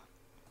Bachelor though.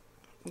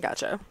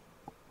 Gotcha.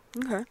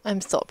 Okay.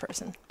 I'm still a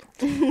person.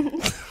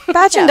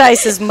 Batch and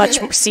Dice is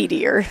much more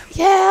seedier.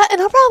 Yeah,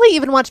 and I'll probably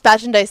even watch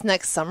Batch and Dice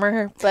next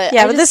summer. But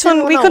Yeah, I but just this one,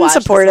 didn't we wanna couldn't watch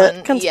support this it.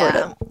 one. Couldn't support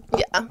Yeah.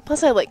 Yeah.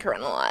 Plus, I like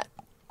Corinne a lot.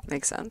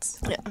 Makes sense.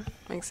 Yeah.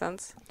 Makes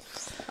sense.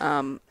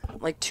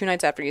 Like 2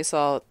 nights after you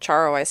saw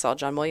Charo, I saw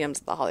John Williams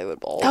at the Hollywood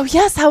Bowl. Oh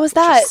yes, how was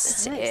that?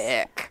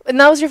 Sick. And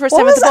that was your first What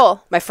time at was the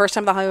bowl. My first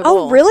time at the Hollywood Oh,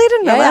 Bowl. really? I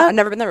didn't know Yeah, that. I've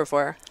never been there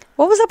before.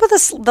 What was up with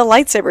the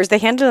lightsabers? They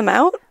handed them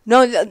out?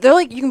 No, they're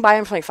like, you can buy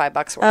them for like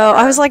 $5 or Oh, whatever.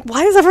 I was like,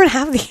 why does everyone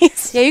have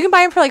these? Yeah, you can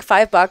buy them for like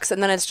 $5,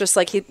 and then it's just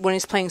like when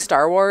he's playing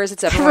Star Wars,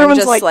 it's everyone Everyone's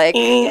just like, like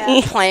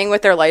 "Eh." playing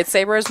with their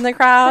lightsabers in the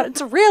crowd.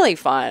 It's really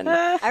fun.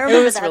 I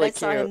remember was that. really I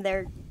saw cute. him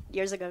there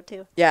years ago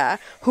too. Yeah.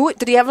 Who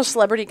did he have a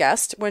celebrity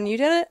guest when you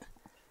did it?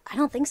 I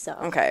don't think so.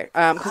 Okay,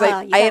 because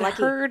Ah, you I got had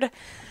lucky. heard.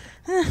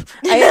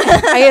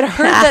 I had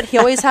heard that he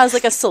always has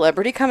like a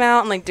celebrity come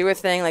out and like do a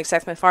thing. Like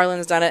Seth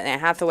MacFarlane's done it, and Anne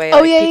Hathaway.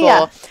 Oh, like, yeah, people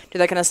yeah. do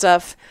that kind of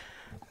stuff.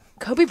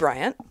 Kobe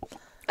Bryant,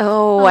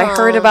 Oh, I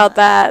heard about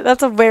that.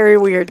 That's a very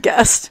weird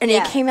guest. and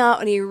Yeah. he came out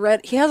and he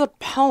read. He has a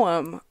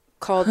poem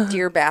called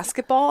 "Dear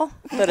Basketball."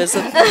 That is a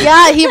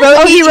Yeah, he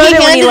wrote. he wrote it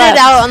when he handed left.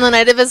 it out on the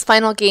night of his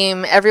final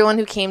game. Everyone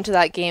who came to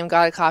that game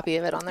got a copy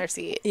of it on their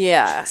seat.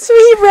 yeah. So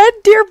he read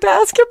Dear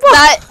Basketball?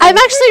 That I'm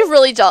actually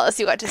really jealous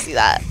you got to see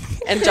that.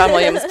 And John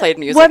Williams played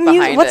music what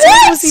behind what it.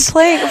 song was he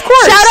playing? Of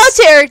course. Shout out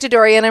to Eric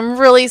Dodorian. I'm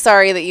really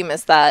sorry that you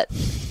missed that.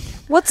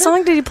 What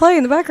song did he play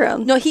in the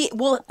background? No,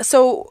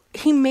 so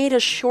he made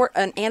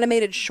an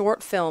animated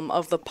short film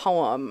of the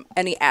poem,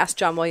 and he asked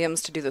John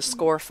Williams to do the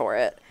score for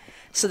it.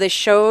 So they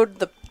showed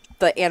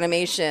the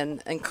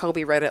animation, and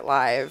Kobe read it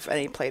live, and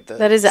he played the.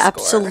 That is score.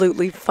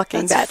 absolutely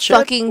fucking That's batshit.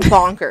 fucking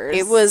bonkers.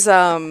 It was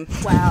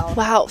Wow.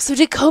 wow. So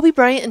did Kobe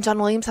Bryant and John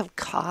Williams have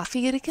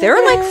coffee together? they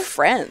were like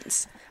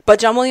friends, but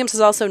John Williams has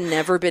also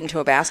never been to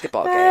a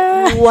basketball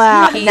game.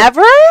 wow.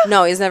 Never?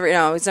 No, he's never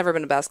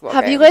been to a basketball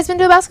Have game. you guys been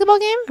to a basketball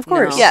game? Of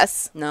course.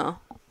 Yes. No.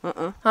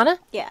 Hana?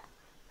 Yeah.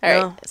 All right.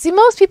 No. See,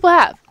 most people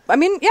have. I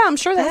mean, yeah, I'm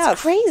sure they That's have.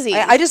 crazy.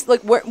 I just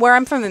like where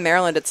I'm from in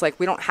Maryland. It's like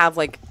we don't have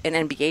like an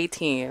NBA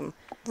team.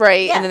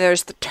 Right. And then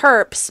there's the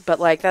Terps, but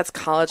like that's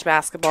college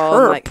basketball. Terp?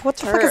 And, like, What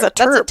the fuck is a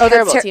That's a terp? Oh,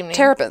 terrible that's team name.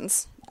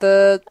 Terrapins.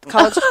 The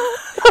college.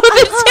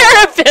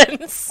 the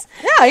Terrapins.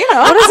 Yeah, you know.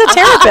 What is a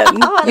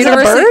terrapin? Is it a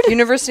bird?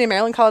 University of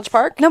Maryland College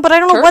Park. No, but I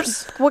don't know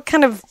Terps. what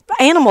kind of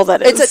animal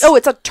that is.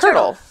 It's a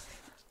turtle.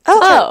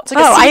 oh, It's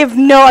like a I've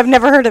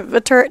never heard of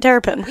a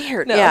terrapin.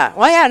 Weird. No. Yeah.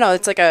 Well, yeah, no,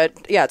 it's a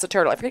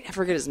turtle. I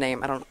forget his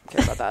name. I don't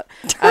care about that.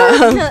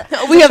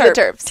 We have the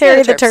Terp. Terps. Terry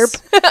Yeah, the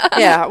Terps. terp.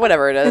 Yeah,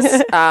 whatever it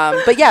is.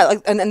 But yeah,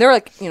 like, and they're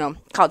like,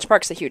 College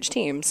Park's a huge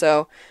team,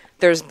 so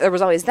there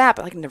was always that,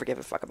 but like I never gave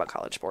a fuck about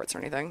college sports or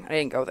anything. I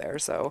didn't go there,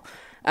 so.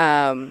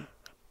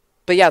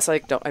 But yeah, so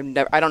like I don't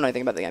know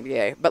anything about the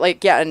NBA. But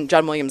like yeah, and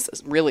John Williams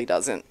really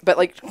doesn't. But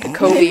like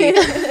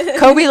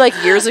Kobe like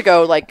years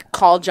ago like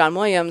called John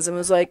Williams and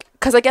was like,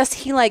 because I guess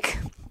he like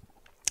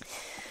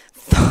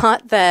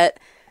thought that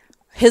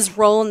his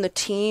role in the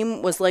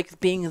team was like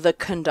being the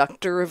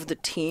conductor of the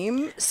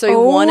team, so he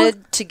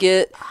wanted to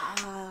get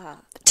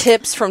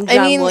tips from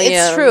John Williams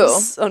it's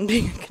true. on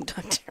being a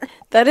conductor.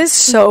 That is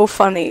so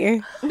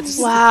funny.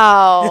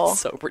 Wow. It's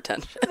so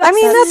pretentious. I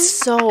mean, that's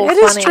so it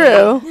funny. is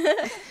true.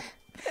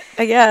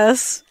 I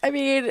guess. I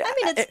mean,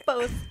 it's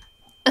both.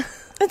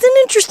 It's an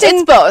interesting.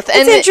 It's both.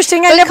 It's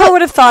interesting. I never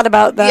would have thought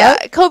about that.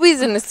 Yeah,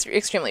 Kobe's an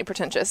extremely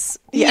pretentious.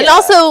 Yeah. And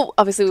also,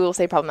 obviously, we will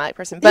say problematic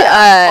person, but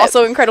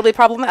also incredibly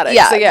problematic.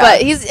 Yeah, so yeah.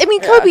 but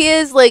Kobe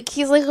is like,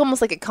 he's like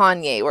almost like a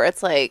Kanye, where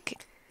it's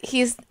like,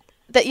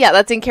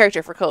 that's in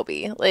character for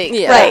Kobe. Like,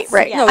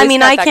 right. Yeah. I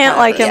mean, I can't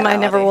like him. I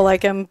personality. never will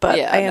like him, but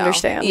I no.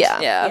 understand.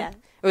 Yeah.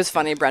 It was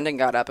funny. Brendan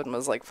got up and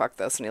was like, fuck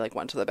this. And he like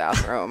went to the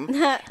bathroom.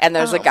 And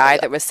there's a guy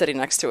that was sitting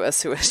next to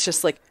us who was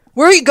just like,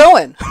 where are you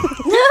going?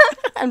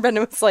 And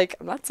Brendan was like,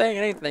 I'm not saying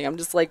anything. I'm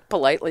just like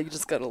politely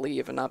just going to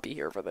leave and not be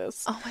here for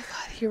this. Oh my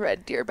God, he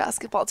read Dear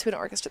Basketball to an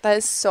orchestra. That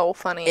is so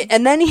funny.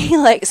 And then he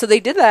like, so they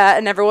did that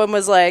and everyone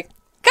was like,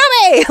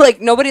 Kobe! Like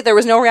there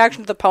was no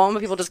reaction to the poem,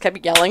 but people just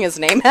kept yelling his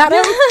name at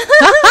him.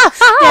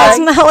 Yeah, it's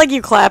not like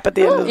you clap at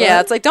the end of Yeah,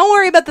 that. it's like, don't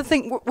worry about the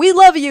thing. We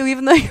love you,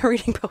 even though you're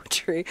reading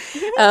poetry.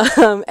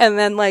 And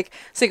then, like,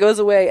 so he goes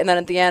away, and then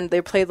at the end,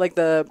 they played, like,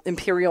 the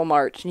Imperial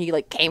March, and he,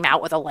 like, came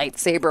out with a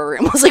lightsaber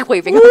and was, like,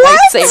 waving a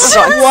lightsaber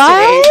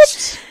on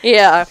stage.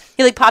 Yeah.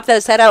 He, like, popped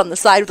his head out on the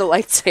side with a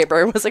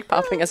lightsaber and was, like,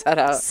 popping his head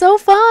out. So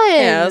fun.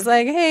 Yeah, I was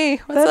like, hey,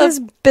 what's That up? is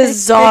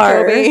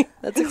bizarre. Hey, Kobe.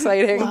 That's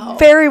exciting.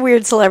 Very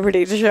weird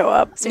celebrity to show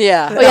up.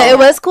 Yeah. Oh, yeah, it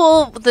was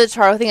cool. The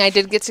Charo thing, I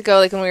did get to go,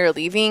 like, when we were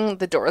leaving,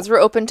 the doors were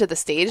open to the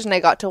stage, and I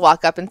got to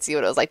walk up and see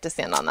what it was like to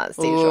stand on that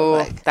stage real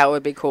Ooh, quick. that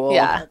would be cool.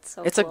 Yeah. That's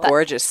so It's cool. a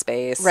gorgeous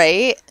space.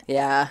 Right?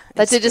 Yeah.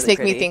 That it's did just really make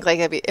me pretty. think,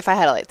 like, if I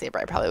had a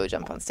lightsaber, I probably would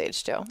jump on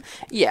stage, too.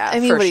 Yeah, I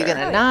mean, for what are you sure.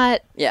 going to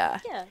not? Yeah.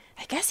 Yeah.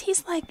 I guess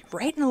he's like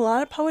writing a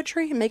lot of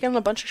poetry and making a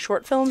bunch of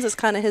short films is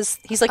kind of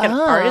he's like an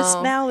artist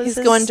now. He's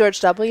going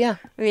George W., yeah.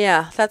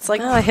 Yeah, that's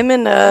like Him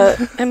and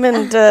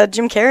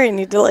Jim Carrey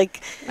need to like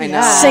I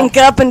know. sync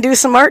up and do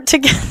some art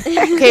together.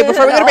 Okay,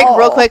 before we go to break,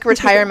 real quick,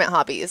 retirement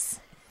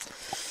hobbies.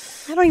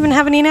 I don't even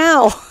have any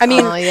now. I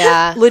mean, Oh,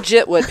 yeah.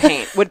 legit would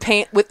paint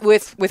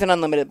with an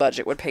unlimited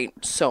budget would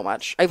paint so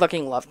much. I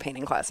fucking love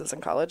painting classes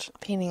in college.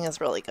 Painting is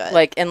really good.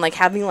 Like and like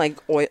having like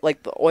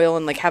the oil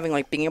and like having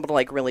like being able to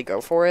like really go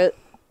for it.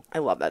 I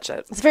love that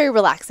shit. it's very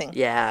relaxing.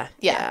 Yeah.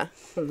 Yeah.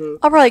 I'll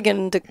probably get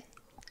into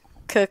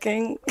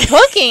cooking.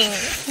 Cooking.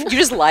 You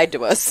just lied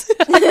to us.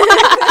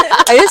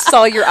 I just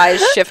saw your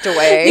eyes shift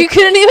away. You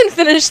couldn't even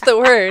finish the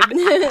word.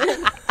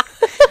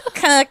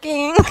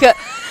 Cooking.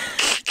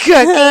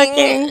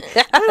 Cooking.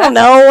 I don't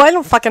know. I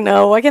don't fucking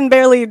know. I can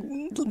barely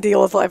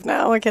deal with life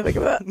now. I can't think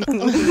of that.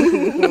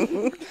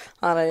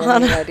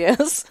 Any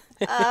ideas?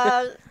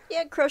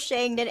 Yeah,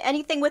 crocheting,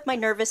 anything with my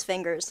nervous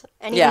fingers,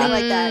 anything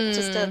like that.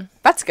 Just to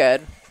That's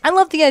good. I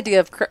love the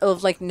idea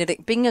of like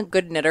knitting, being a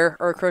good knitter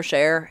or a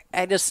crocheter.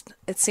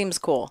 It seems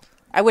cool.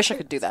 I wish I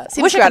could do that. I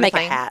Seems wish I could make a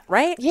gratifying. hat,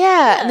 right?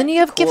 Yeah, and then you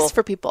have Cool. gifts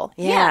for people.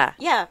 Yeah.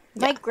 yeah.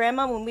 My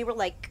grandma, when we were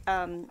like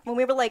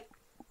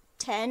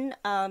 10,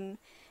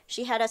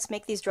 she had us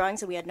make these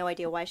drawings, and we had no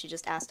idea why. She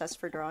just asked us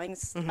for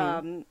drawings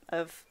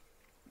of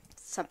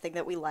something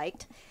that we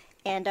liked.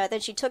 And then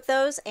she took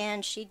those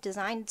and she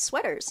designed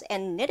sweaters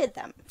and knitted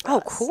them. for Oh,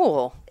 us.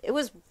 cool. It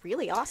was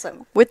really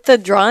awesome. With the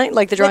drawing,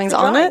 like the drawings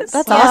on it? drawings.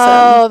 That's Yeah.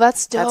 awesome. Oh,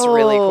 that's dope. That's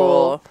really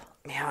cool.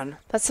 Man,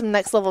 That's some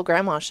next level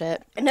grandma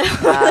shit. No,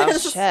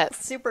 Shit.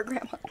 super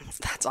grandma.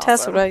 that's awesome.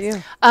 Tess, what about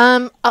you?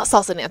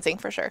 Salsa dancing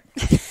for sure.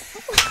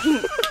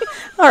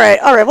 All right.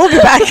 We'll be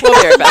back. We'll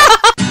be right back.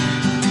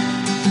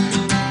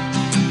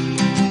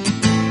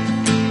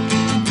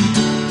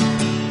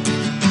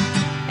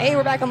 Hey,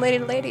 we're back on Lady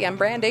to Lady. I'm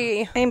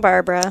Brandy. I'm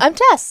Barbara. I'm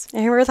Tess.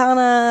 And here with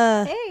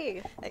Hana.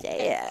 Hey.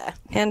 Yeah.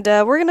 And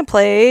we're going to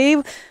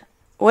play...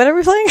 What are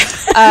we playing?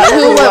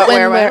 Who, what,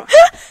 when, where.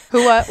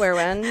 Who, what, where,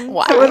 when?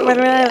 Why?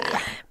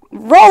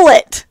 Roll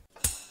it!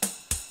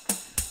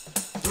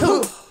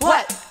 Who,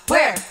 what,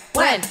 where,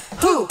 when.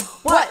 Who,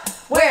 what,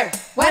 where,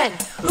 when.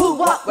 Who,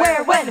 what,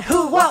 where, when.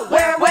 Who, what,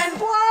 where, when.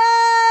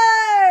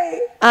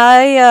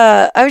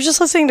 I was just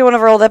listening to one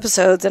of our old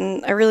episodes,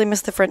 and I really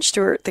missed the French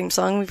Stewart theme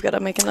song. We've got to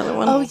make another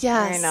one. Oh,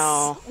 yes. I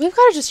know. We've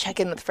got to just check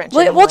in with French.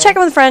 We'll check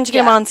in with French, get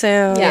him Yeah. on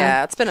soon.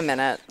 Yeah, it's been a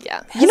minute.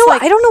 Yeah. You know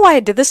what? I don't know why I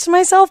did this to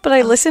myself, but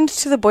I listened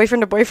to the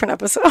boyfriend to boyfriend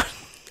episode.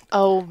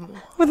 Oh,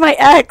 with my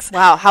ex.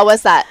 wow. How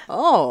was that?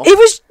 Oh. It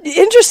was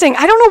interesting.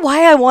 I don't know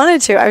why I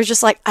wanted to. I was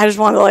just like, I just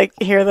want to like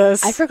hear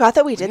this. I forgot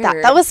that we did that.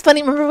 Weird. That was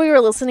funny. Remember we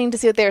were listening to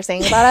see what they were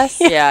saying about us?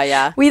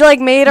 Yeah. We like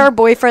made our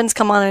boyfriends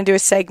come on and do a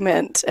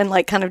segment and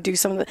like kind of do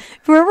some of the.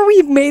 Remember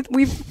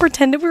we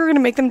pretended we were gonna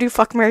make them do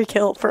fuck, marry,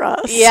 kill for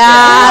us. Yeah,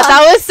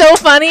 that was so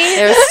funny.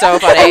 It was so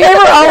And funny. they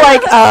were all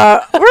like,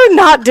 we're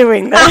not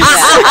doing this.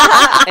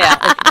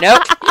 Yeah.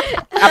 Nope.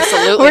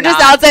 Absolutely We're just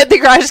not. outside the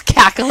garage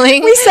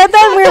cackling. We said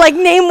that and we were like,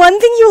 name one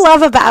thing you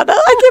love about it.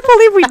 I can't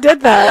believe we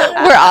did that.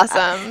 We're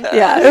awesome.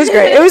 Yeah, it was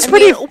great. It was I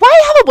pretty. mean,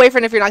 why have a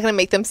boyfriend if you're not going to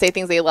make them say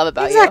things they love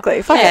about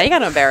Exactly. Fuck Yeah, it. you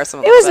gotta embarrass them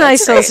a It little was bit.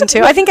 nice to listen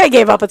to. I think I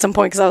gave up at some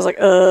point because I was like,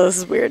 this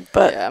is weird.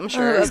 But Yeah, I'm you?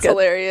 sure. That's good.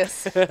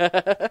 hilarious.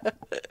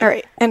 all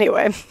right.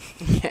 Anyway,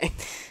 Okay.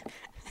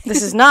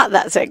 this is not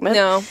that segment.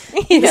 No.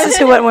 This is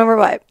who, what, when, where,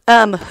 why.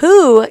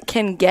 Who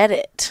can get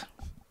it?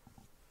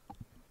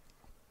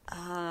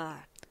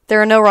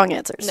 There are no wrong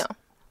answers. No.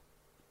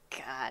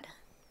 God.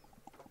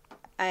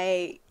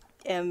 I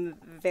am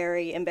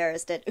very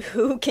embarrassed at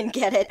who can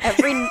get it.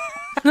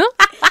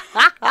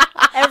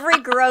 Every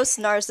gross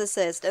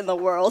narcissist in the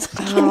world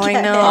can Oh, I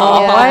get know.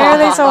 it. Why are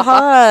they so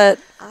hot?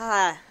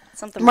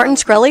 Something Martin wrong.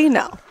 Shkreli?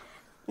 No.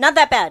 Not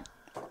that bad.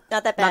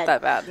 Not that bad. Not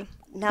that bad.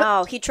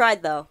 No, he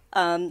tried though.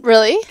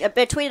 Really? I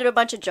tweeted a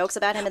bunch of jokes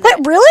about him. And What?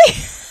 then Really?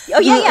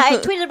 I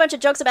tweeted a bunch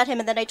of jokes about him,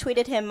 and then I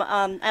tweeted him.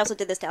 I also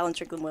did this to Alan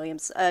Strickland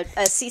Williams.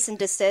 A cease and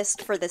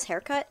desist for this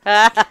haircut.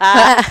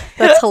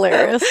 That's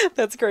hilarious.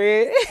 That's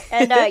great.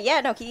 And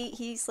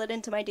he slid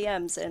into my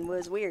DMs and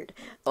was weird.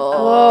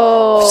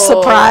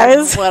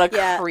 Surprise. What a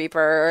Yeah.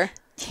 creeper.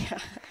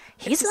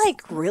 He's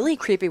like really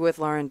creepy with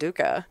Lauren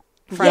Duca.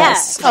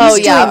 Yes. Oh,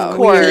 He's yeah, doing of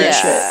course. weird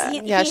Yeah.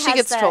 shit. Yeah, he she has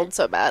gets that, trolled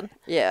so bad.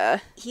 Yeah.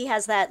 He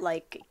has that,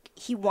 like,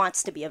 he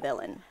wants to be a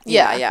villain.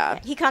 Yeah.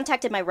 He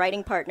contacted my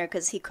writing partner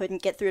because he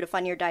couldn't get through to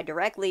Funny or Die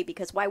directly,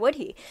 because why would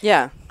he?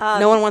 Yeah.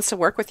 No one wants to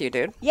work with you,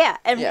 dude. Yeah,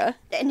 and Yeah.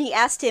 and he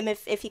asked him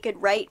if he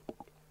could write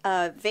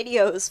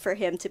videos for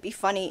him to be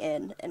funny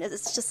in, and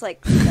it's just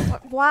like,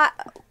 what?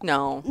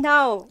 No.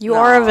 No, You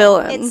are a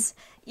villain.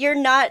 you're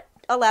not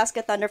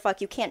Alaska Thunderfuck.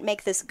 You can't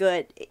make this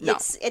good. No.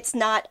 It's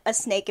not a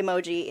snake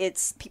emoji.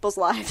 It's people's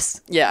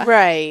lives. Yeah.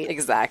 Right.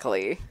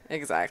 Exactly.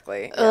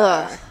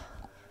 Ugh.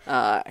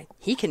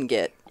 He can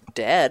get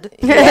dead.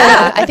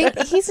 Yeah. I think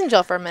he's in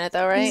jail for a minute,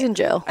 though, right? He's in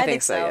jail. I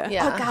think so, yeah.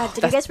 Yeah. Oh God,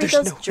 did you guys read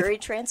those jury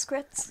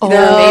transcripts? They're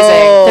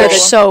amazing. They're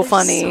so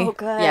funny. So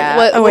good. Yeah.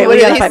 What, Oh, wait, what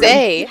we did gotta he find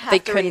say? You have They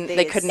to read couldn't. They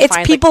these. couldn't It's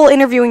find people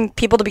interviewing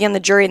people to be on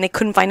the jury, and they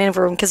couldn't find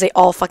anyone because they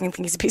all fucking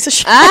think he's a piece of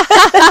shit.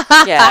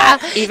 Yeah.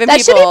 Even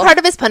That should be people part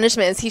of his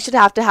punishment. Is he should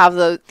have to have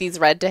these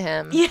read to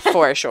him. Yeah.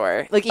 for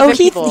sure. Like even Oh,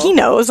 people. he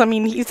knows. I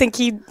mean, you think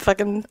he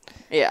fucking.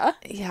 Yeah.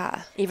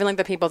 Yeah. Even like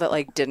the people that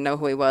like didn't know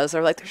who he was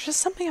are like, there's just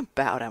something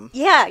about him.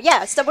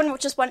 Yeah. Someone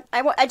would just want.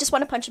 I just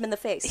want to punch him in the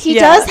face. He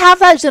Yeah. does have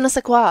that je ne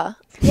sais quoi.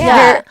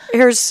 Yeah.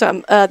 Here's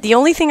some. The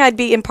only thing I'd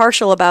be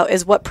impartial about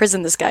is what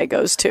prison this guy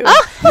goes to.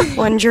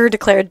 One juror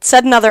declared,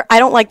 said another, I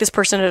don't like this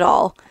person at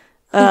all.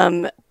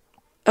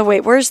 Oh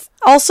wait, where's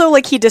also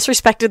like he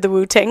disrespected the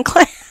Wu-Tang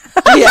Clan.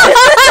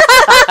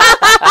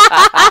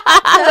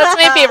 That's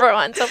my favorite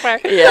one so far.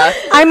 Yeah.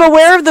 I'm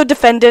aware of the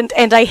defendant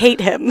and I hate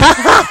him.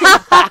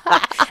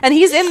 And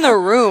he's in the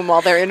room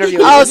while they're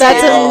interviewing. Oh, these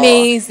that's people.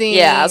 amazing.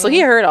 Yeah. So he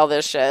heard all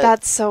this shit.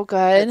 That's so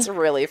good. It's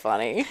really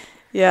funny.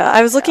 Yeah,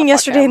 I was looking fuck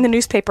yesterday him. in the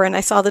newspaper and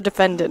I saw the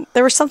defendant.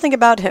 There was something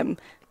about him.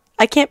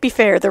 I can't be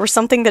fair. There was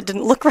something that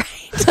didn't look right.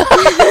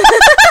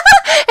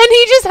 And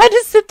he just had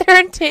to sit there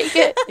and take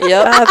it.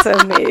 Yep. That's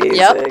amazing.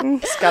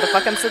 Yep. Just gotta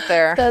fucking sit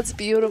there. That's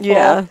beautiful.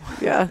 Yeah,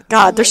 yeah.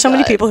 God, there's so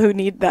many God. people who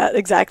need that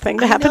exact thing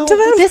to happen No, to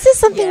them. but this is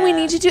something we Yeah.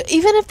 need to do,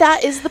 even if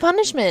that is the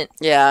punishment.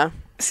 Yeah.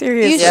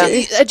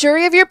 Seriously. A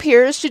jury of your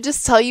peers should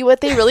just tell you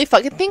what they really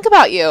fucking think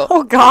about you.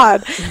 Oh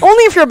God.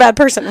 Only if you're a bad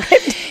person,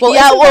 right? Well,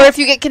 yeah, isn't or that- if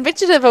you get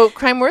convicted of a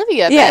crime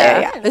worthy of Yeah,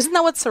 it. yeah. Isn't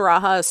that what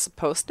Saraha is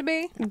supposed to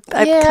be?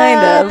 Kind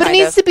of. But it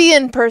needs to be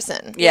in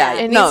person. Yeah,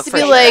 It no, needs to for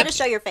be sure. You like, gotta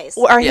show your face.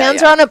 our Yeah,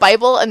 hands yeah. are on a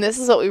Bible, and this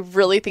is what we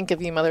really think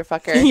of you,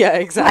 motherfucker. Yeah, I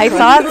exactly.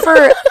 thought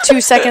for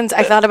 2 seconds,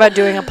 I thought about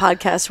doing a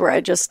podcast where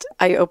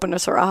I open a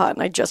Saraha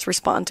and I just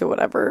respond to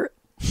whatever.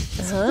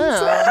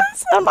 Oh.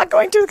 I'm not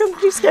going to because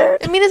I'm too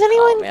scared. I mean, is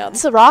anyone man.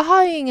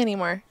 Sarahaing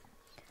anymore?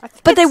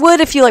 But they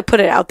would if you like put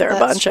it out there a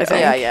That's bunch. I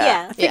think. Yeah.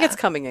 Yeah. I think Yeah. it's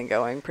coming and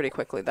going pretty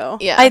quickly though.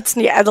 Yeah.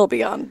 It'll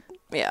be on.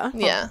 Yeah.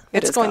 Yeah.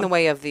 It's is going gone. the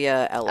way of the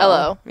LO.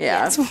 LO.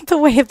 Yeah. It's the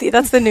way of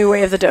that's the new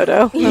way of the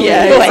dodo.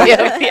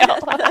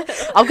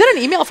 I'll get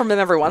an email from them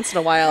every once in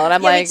a while and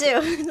I'm Yeah, me like,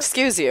 too.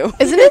 excuse you.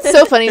 Isn't it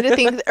so funny to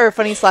think, or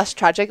funny /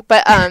 tragic,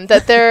 but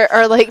that there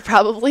are like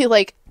probably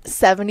like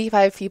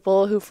 75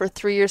 people who for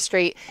 3 years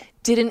straight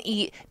didn't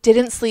eat,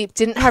 didn't sleep,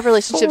 didn't have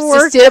relationships, just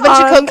Worked did a bunch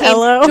of on cocaine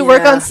LO. to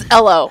work Yeah.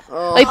 on LO.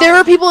 Like there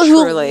were people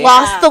who truly.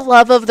 lost the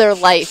love of their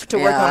life to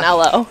work Yeah. on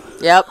LO.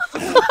 Yep.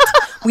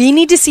 We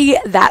need to see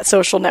that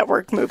Social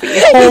Network movie.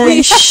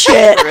 Holy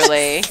shit.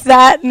 Really?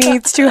 That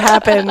needs to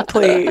happen,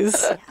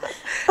 please.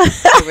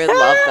 I would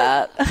love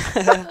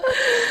that.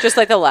 Just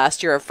like the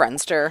last year of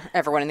Friendster,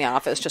 everyone in the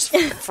office just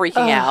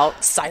freaking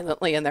out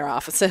silently in their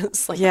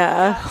offices. Like,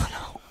 Yeah.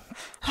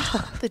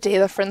 The day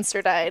the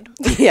Friendster died.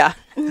 yeah.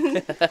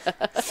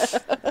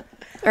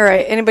 All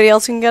right. Anybody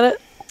else can get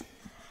it?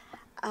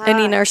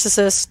 Any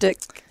narcissistic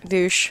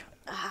douche?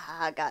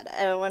 Ah, God,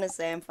 I don't want to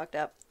say I'm fucked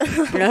up.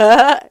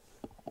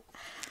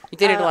 You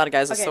dated a lot of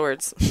guys with okay.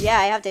 swords. Yeah,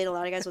 I have dated a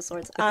lot of guys with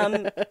swords.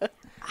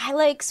 I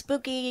like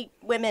spooky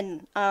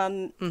women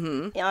on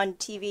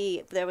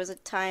TV. There was a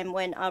time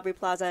when Aubrey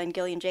Plaza and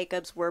Gillian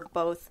Jacobs were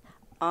both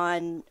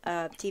on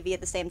TV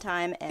at the same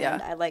time,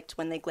 and I liked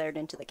when they glared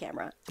into the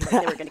camera like they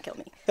were going to kill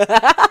me.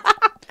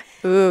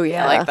 Ooh,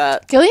 yeah. I like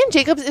that. Gillian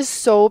Jacobs is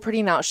so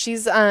pretty now.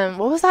 She's what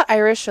was that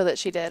Irish show that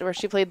she did where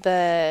she played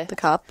the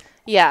cop.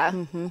 Yeah.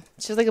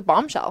 She was like a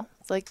bombshell.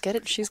 It's like, get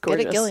it. She's get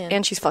gorgeous. it, Gillian.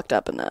 And she's fucked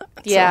up in that.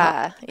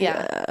 Yeah, So,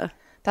 yeah.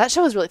 That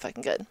show was really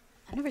fucking good.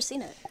 I've never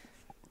seen it.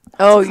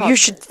 Oh, you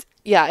should.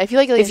 Yeah, if you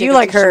like Gillian If you Jacobs,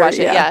 like should her, watch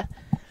it. yeah.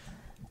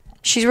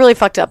 She's really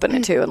fucked up in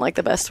it, too, in like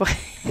the best way.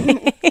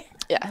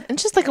 Yeah. And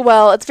just like,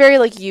 well, it's very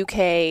like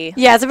UK.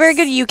 Yeah, it's a very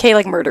good UK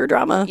like murder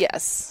drama.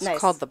 Yes. Nice.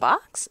 Called The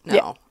Box? No.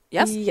 Yeah.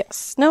 Yes?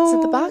 Yes. No. Is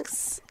it The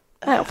Box?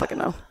 I don't fucking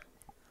know.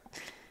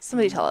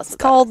 Somebody tell us. It's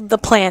called The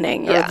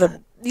Planning or Yeah.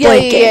 The Yeah,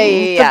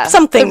 Blanking. yeah.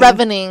 Something. The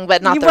Revening,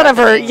 but not the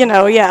Whatever, Revening. you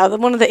know, yeah.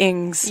 One of the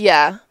ings.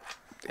 Yeah.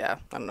 Yeah,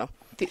 I don't know.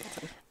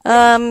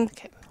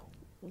 Okay.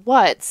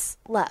 What's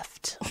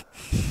left?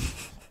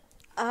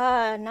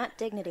 Not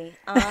dignity.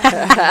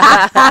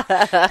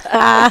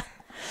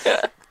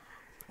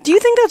 Do you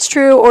think that's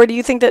true, or do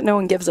you think that no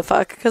one gives a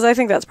fuck? Because I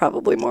think that's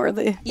probably more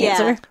the Yeah.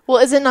 answer. Well,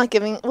 is it not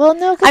giving? Well,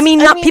 no. 'Cause, I mean,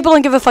 people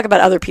don't give a fuck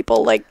about other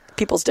people, like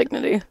people's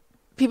dignity.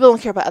 people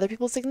don't care about other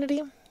people's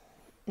dignity.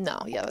 No,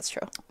 yeah, that's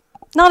true.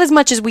 Not as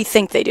much as we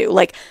think they do.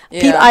 Like,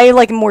 Yeah. I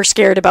like more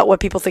scared about what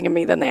people think of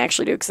me than they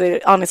actually do, because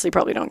they honestly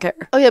probably don't care.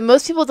 Oh yeah,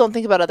 most people don't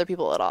think about other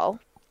people at all.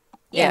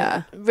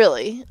 Yeah.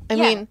 Really, I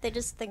mean they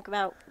just think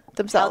about how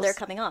themselves. they're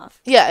coming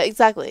off. Yeah,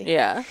 exactly.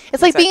 Yeah.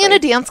 It's like being in a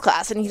exactly. dance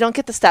class and you don't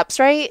get the steps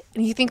right,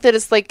 and you think that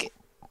it's like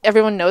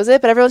everyone knows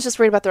it, but everyone's just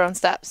worried about their own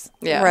steps.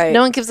 Yeah. Right.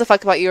 No one gives a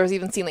fuck about you or has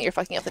even seen that you're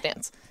fucking up the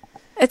dance.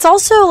 It's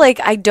also like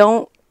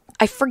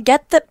I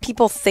forget that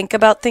people think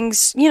about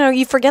things, you know,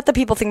 you forget that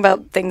people think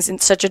about things in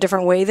such a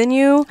different way than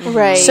you.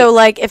 Right. So,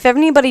 like, if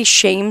anybody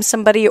shames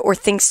somebody or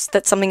thinks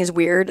that something is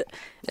weird,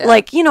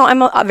 like, you know,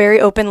 I'm a very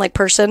open, like,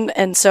 person,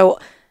 and so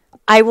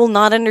I will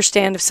not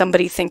understand if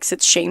somebody thinks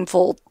it's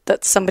shameful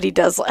that somebody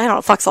does, I don't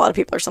know, fucks a lot of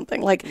people or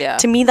something. Like,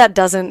 to me, that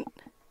doesn't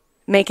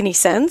make any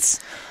sense.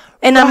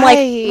 And I'm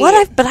like,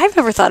 what? But I've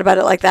never thought about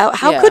it like that.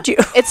 How could you?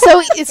 It's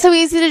so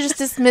easy to just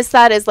dismiss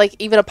that as like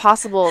even a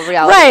possible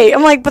reality. Right.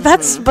 I'm like, but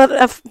that's but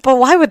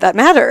why would that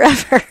matter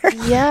ever?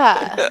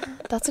 Yeah,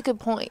 that's a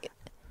good point.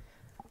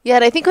 Yeah,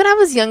 and I think when I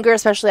was younger,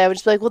 especially, I would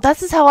just be like, well,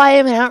 that's just how I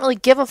am, and I don't really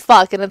give a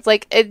fuck. And it's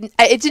like, it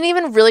didn't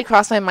even really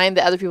cross my mind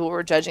that other people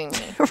were judging me.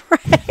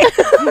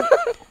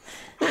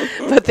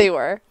 But they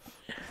were.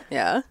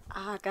 Yeah.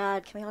 Oh,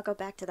 God, can we all go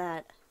back to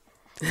that?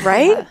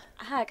 Right?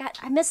 God,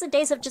 I miss the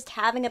days of just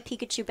having a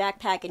Pikachu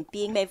backpack and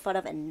being made fun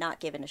of and not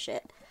giving a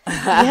shit.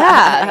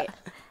 Yeah. Right.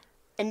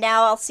 And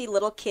now I'll see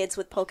little kids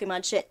with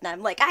Pokemon shit, and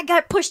I'm like, I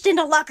got pushed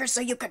into lockers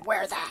so you could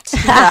wear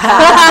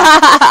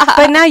that.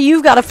 But now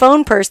you've got a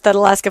phone purse that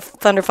Alaska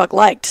Thunderfuck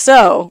liked,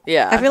 so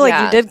Yeah. I feel like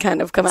Yeah. you did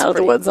kind of come out of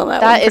the woods on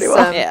that one That is pretty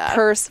well. some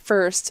purse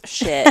first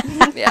shit.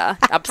 Yeah,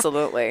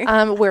 absolutely.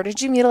 Where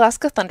did you meet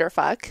Alaska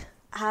Thunderfuck?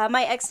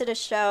 My ex did a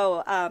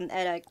show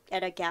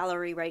at a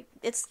gallery, right?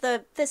 It's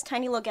this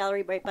tiny little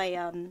gallery right by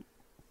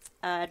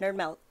Nerd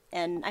Melt,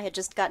 and I had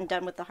just gotten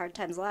done with the Hard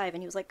Times Live,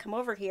 and he was like, "Come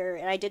over here,"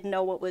 and I didn't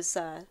know what was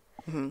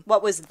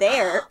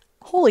there.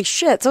 Holy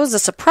shit, so it was a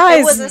surprise,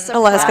 It was a surprise.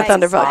 Alaska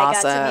Thunderfuck. I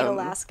got to meet Awesome.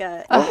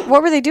 Alaska.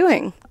 What were they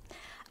doing?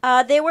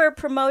 They were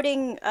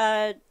promoting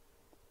a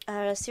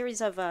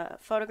series of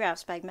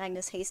photographs by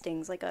Magnus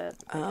Hastings,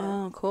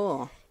 Oh,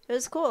 cool. It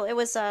was cool. It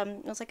was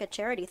like a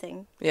charity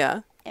thing.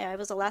 Yeah. Yeah, it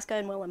was Alaska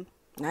and Willem.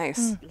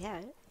 Nice.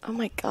 Yeah. Oh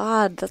my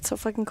god, that's so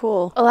fucking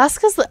cool.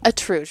 Alaska's a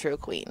true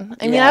queen.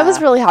 I mean, I was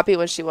really happy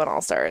when she won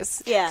All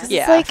Stars. Yeah. 'Cause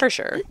Yeah, it's like, for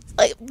sure.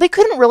 like they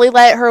couldn't really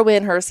let her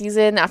win her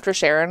season after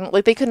Sharon.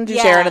 Like they couldn't do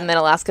Yeah. Sharon and then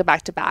Alaska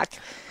back to back.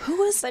 Who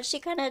was But she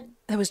kind of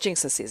that? Was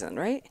Jinx this season,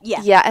 right?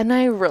 Yeah, and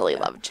I really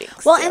love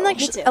Jinx. Well, too. and like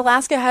Me too.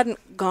 Alaska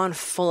hadn't gone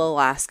full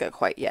Alaska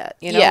quite yet.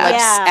 You know, Yeah. like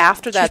Yeah.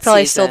 after that, She's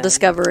probably season, still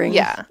discovering.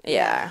 yeah.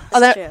 Yeah. that's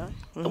that- true.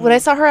 When I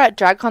saw her at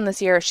DragCon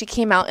this year, she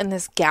came out in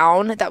this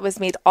gown that was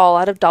made all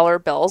out of dollar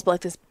bills, but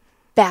like this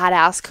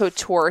badass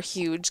couture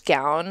huge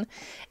gown,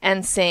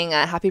 and sang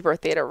 "Happy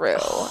Birthday" to Rue,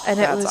 and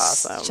it that's was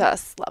awesome.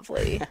 just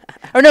lovely.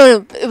 Or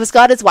no, it was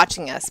God is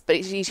watching us, but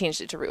he changed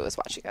it to Rue is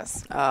watching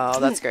us. Oh,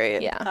 that's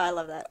great. Yeah, Oh, I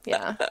love that.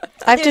 yeah.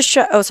 I have to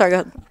show. Oh, sorry. Go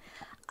ahead.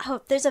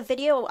 Oh, there's a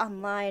video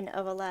online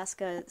of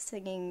Alaska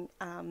singing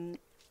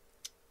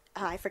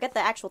I forget the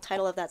actual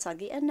title of that song.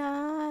 The "And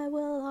I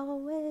Will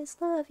Always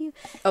Love You."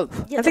 Oh,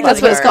 Yeah, I think the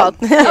that's one- what it's called.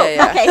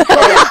 yeah. Okay, cool.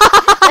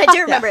 I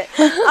do remember it.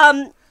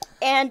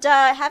 And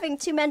having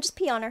two men just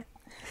pee on her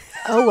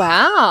Oh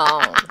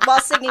wow. while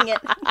singing it.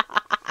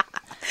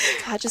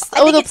 God, just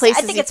think the it's- I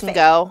places think you it's can fake.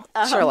 go.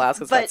 Sure,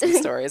 Alaska's got but- some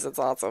stories. It's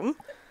awesome.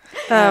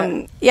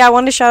 Yeah, I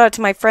wanted to shout out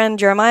to my friend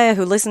Jeremiah,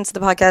 who listens to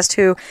the podcast,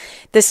 who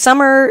this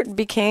summer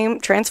became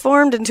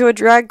transformed into a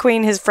drag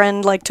queen. His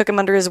friend took him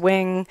under his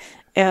wing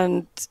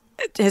and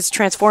has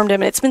transformed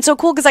him, and it's been so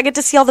cool because I get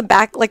to see all the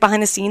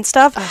behind the scenes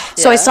stuff.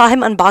 So I saw him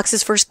unbox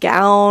his first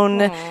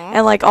gown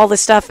and all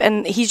this stuff,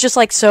 and he's just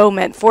so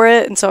meant for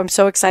it, and so I'm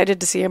so excited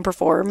to see him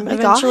perform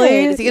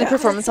eventually. Is he going to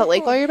perform in Salt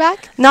Lake while you're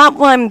back? Not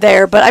when I'm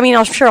there, but I mean,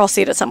 I'm sure I'll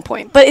see it at some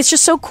point. But it's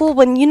just so cool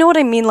when, you know what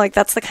I mean?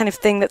 That's the kind of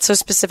thing that's so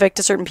specific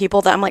to certain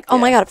people that I'm like, oh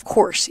my God, of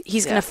course,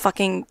 he's going to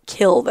fucking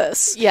kill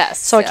this. Yes.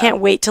 So I can't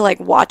wait to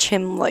watch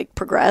him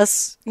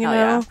progress, you know?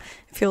 yeah.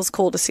 It feels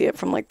cool to see it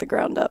from the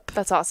ground up.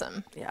 That's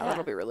awesome. Yeah,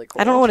 that'll be really cool.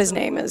 I don't know what his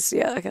name is.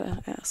 Yeah, I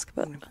gotta ask,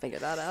 but Figure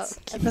that out.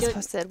 Keep us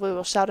posted. We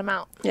will shout him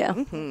out. yeah.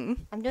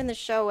 I'm doing the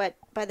show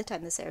by the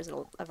time this airs,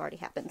 it'll have already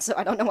happened. So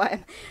I don't know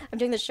why I'm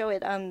doing the show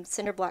at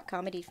Cinderblock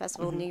Comedy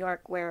Festival in New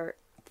York, where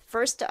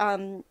first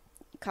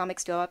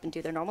comics go up and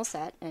do their normal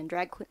set, and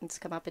drag queens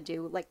come up and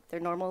do their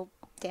normal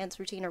dance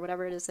routine or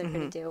whatever it is they're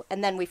going to do,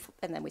 and then we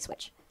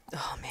switch.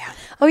 Oh man.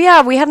 Oh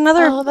yeah, we had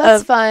another. Oh,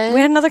 that's fun. We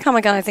had another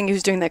Comic-Con, I think,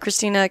 who's doing that.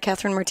 Christina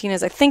Catherine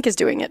Martinez, I think, is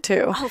doing it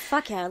too. Oh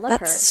fuck yeah, I love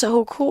That's her.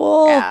 so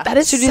cool. Yeah. That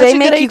is So do such they a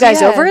make good you guys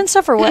idea. over and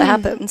stuff, or what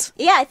happens?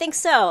 Yeah, I think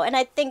so. And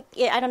I think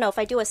I don't know if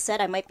I do a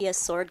set, I might be a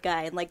sword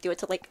guy and do it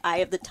to Eye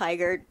of the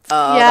Tiger.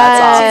 Oh,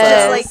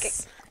 Yes. that's awesome.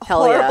 Just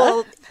Hell yeah.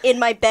 horrible in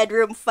my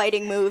bedroom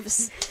fighting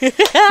moves.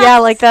 Yeah,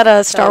 like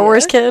that Star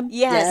Wars kid.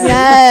 Yes.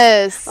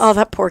 Yes. Oh,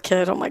 that poor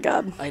kid. Oh my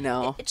God. I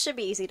know. It should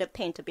be easy to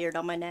paint a beard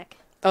on my neck.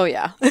 Oh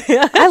yeah.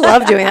 I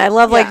love doing that. I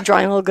love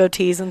drawing little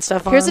goatees and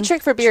stuff on. Here's a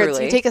trick for beards.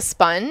 Truly. You take a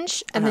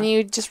sponge and then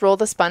you just roll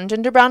the sponge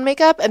into brown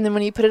makeup, and then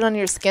when you put it on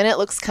your skin, it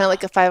looks kind of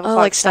like a 5 o'clock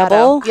like shadow.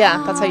 stubble?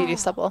 Yeah, that's how you do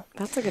stubble.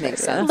 That's a good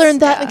Makes idea. sense. Learned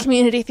that in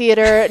community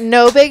theater.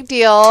 No big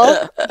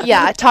deal.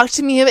 Yeah, talk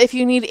to me if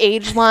you need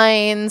age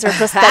lines or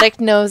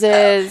prosthetic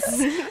noses.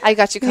 I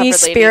got you covered, Need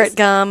ladies. spirit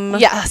gum.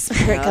 Yeah,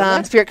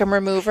 spirit gum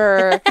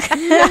remover.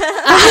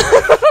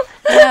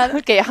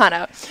 Okay,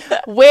 Hana,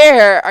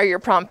 where are your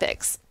prom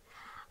pics?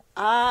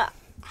 I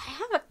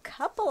have a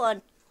couple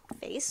on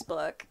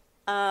Facebook,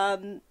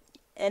 and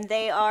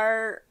they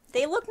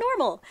look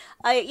normal.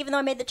 Even though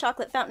I made the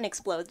chocolate fountain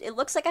explode, it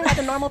looks like I had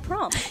a normal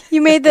prom.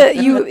 You made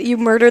you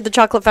murdered the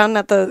chocolate fountain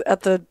at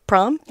the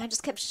prom. I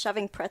just kept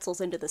shoving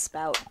pretzels into the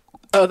spout.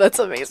 Oh, that's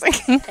amazing.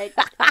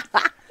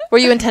 Were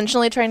you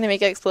intentionally trying to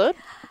make it explode?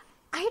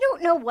 I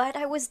don't know what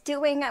I was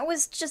doing. I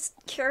was just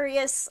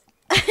curious.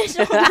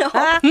 I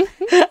don't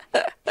know.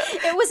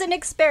 It was an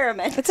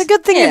experiment. It's a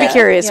good thing to be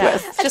curious Yeah.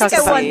 with. I think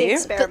I won the See?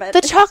 experiment.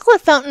 The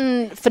chocolate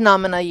fountain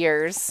phenomena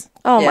years.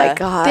 Oh my Yeah.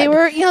 God. They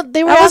were That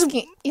was-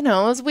 asking, it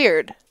was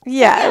weird.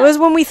 Yeah, it was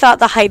when we thought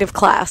the height of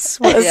class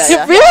was.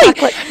 Yeah. Really?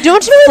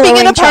 Don't you remember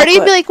being at a Flowing party and be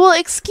chocolate. like, well,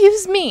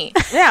 excuse me.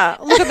 Yeah.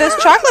 Look at this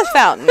chocolate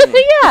fountain. I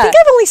Yeah. think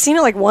I've only seen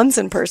it once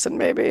in person,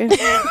 maybe.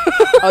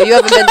 Oh, you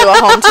haven't been to a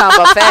hometown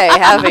buffet,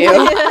 have you?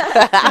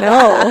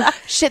 No.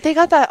 Shit, they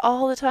got that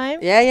all the time.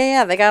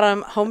 Yeah. They got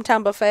a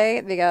hometown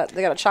buffet. They got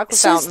a chocolate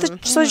So,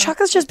 fountain. so the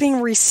chocolate's just being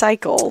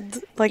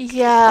recycled.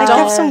 Yeah. I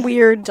have some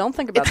weird. Don't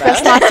think about It's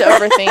best that. not to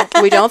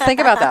overthink. We don't think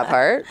about that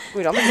part.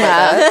 We don't think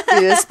about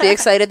that. You just be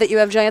excited that you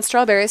have giant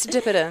strawberries to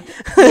dip it in.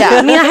 Yeah,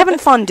 I mean, I haven't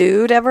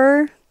fondued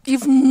ever.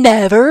 You've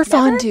never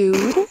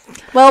fondued?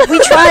 Well, we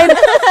tried.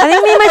 I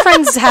think me and my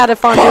friends had a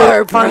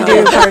fondue party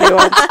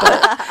once,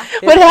 but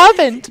What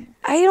happened?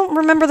 I don't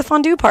remember the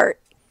fondue part.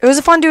 It was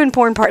a fondue and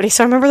porn party,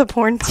 so I remember the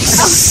porn part.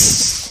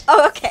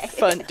 Oh, okay.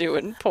 Fun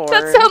doing porn.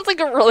 That sounds like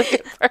a really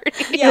good party.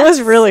 It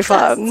was really It's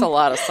fun. a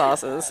lot of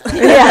sauces.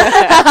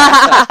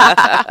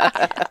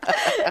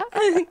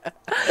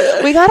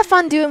 We got to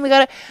fondue and we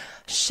got to...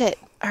 Shit.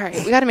 All right,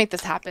 we got to make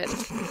this happen.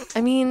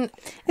 I mean,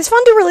 Is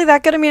fondue really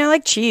that good? I mean, I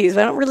like cheese,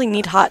 but I don't really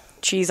need hot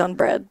cheese on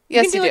bread.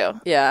 yes, you do.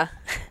 Yeah,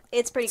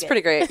 It's pretty good. it's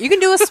pretty great. You can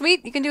do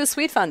a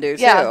sweet fondue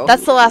too. Yeah,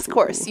 that's the last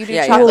course. You do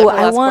Yeah, yeah. chocolate Ooh, for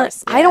the I last want.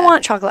 course. I don't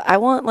want chocolate. I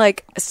want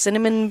like a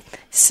cinnamon.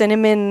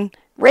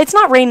 It's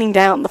not raining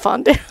down the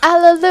fondue.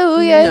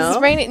 Hallelujah. No.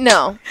 It's raining.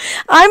 No,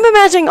 I'm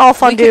imagining all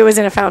fondue is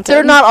in a fountain.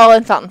 they're not all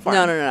in fountain form.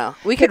 No.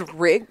 We could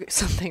rig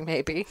something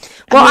maybe.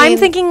 Well, I mean- I'm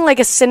thinking like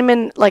a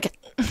cinnamon,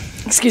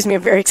 excuse me,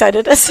 I'm very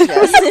excited.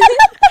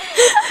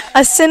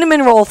 A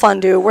cinnamon roll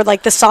fondue where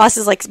like the sauce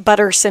is like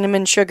butter,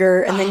 cinnamon,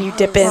 sugar, and then you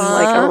dip in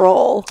like a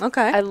roll.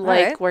 Okay, I like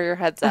all right. where your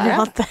head's I at.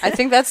 want that. I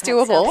think that's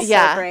doable. So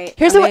Yeah. great.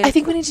 Here's I what I mean-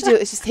 think we need to do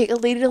is just take a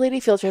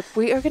lady-to-lady field trip.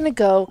 We are going to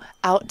go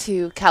out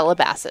to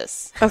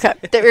Calabasas. Okay.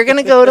 That we're going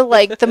to go to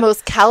like the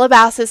most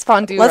Calabasas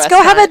fondue Let's go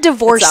have a restaurant.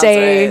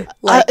 divorcee right.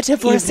 like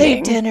divorcee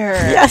evening. dinner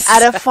Yes.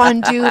 at a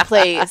fondue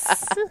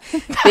place.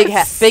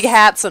 Big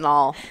hats and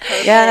all.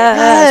 Yes.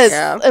 Yes.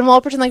 Yeah. And we'll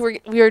all pretend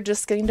like we are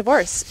just getting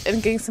divorced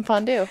and getting some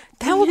fondue.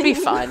 That would be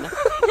fun.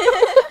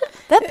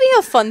 That'd be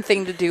a fun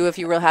thing to do if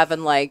you were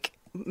having like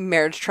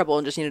marriage trouble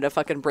and just needed a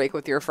fucking break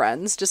with your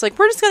friends. Just like,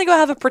 we're just going to go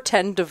have a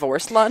pretend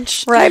divorce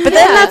lunch. Right, but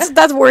then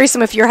that's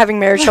worrisome if you're having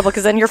marriage trouble,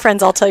 because then your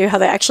friends all tell you how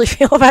they actually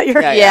feel about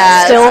your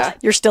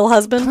your still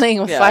husband.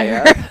 Playing with Yeah,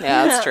 fire.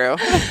 yeah, that's true.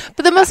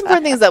 But the most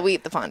important thing is that we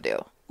eat the fondue.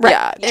 Right.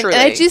 Yeah, And truly.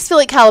 I just feel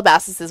like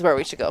Calabasas is where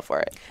we should go for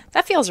it.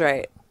 That feels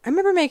right. I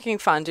remember making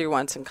fondue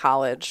once in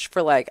college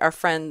for like our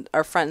friend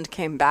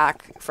came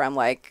back from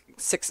like a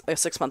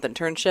 6-month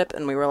internship,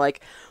 and we were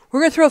like, we're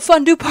gonna throw a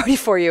fondue party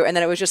for you, and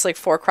then it was just like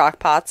 4 crock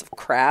pots of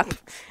crap,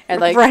 and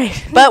like,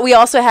 Right. But we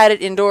also had it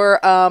an indoor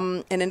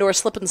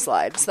slip and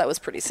slide, so that was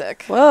pretty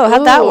sick. Whoa,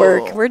 how'd that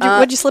work? Ooh.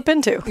 What'd you slip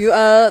into?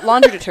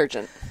 Laundry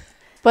detergent.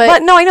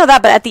 But no, I know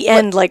that, but at the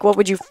end, like, what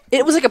would you?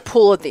 It was like a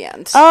pool at the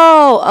end.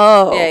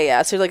 Oh.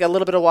 Yeah. So like a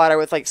little bit of water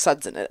with like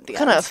suds in it at the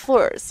Kind end. of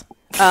floors.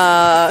 Need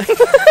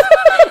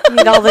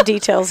all the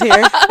details here.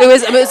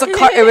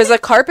 It was a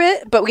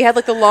carpet, but we had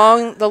like the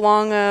long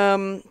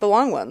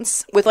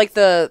ones with like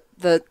the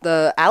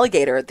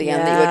alligator at the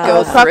end that you would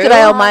go through.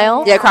 Crocodile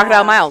Mile. Yeah,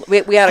 Crocodile Mile.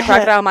 We had a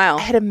Crocodile Mile.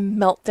 I had a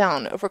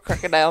meltdown over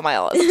Crocodile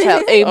Mile as a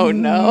child. A Oh,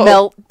 no.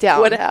 meltdown.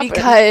 What happened?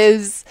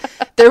 Because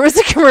there was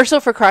a commercial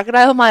for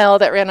Crocodile Mile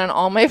that ran on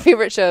all my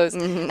favorite shows.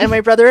 And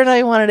my brother and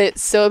I wanted it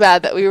so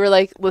bad that we were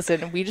like,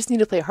 listen, we just need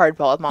to play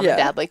hardball with mom and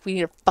dad. Like, we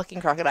need a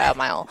fucking Crocodile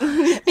Mile.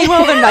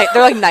 Meanwhile, they're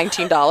like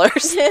 $19.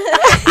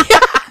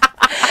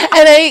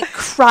 And I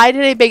cried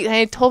and I begged and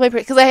I told my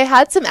parents, because I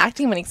had some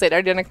acting money because I'd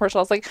already done a commercial.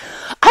 I was like,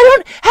 I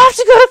don't have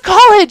to go to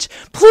college.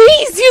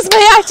 Please use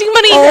my acting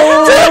money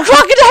for the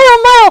Crocodile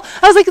Mile.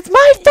 I was like, it's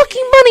my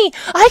fucking money.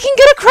 I can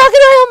get a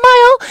Crocodile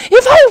Mile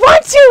if I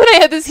want to. And I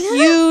had this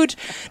huge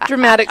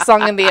dramatic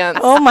song in the end.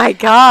 Oh my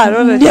God!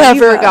 What a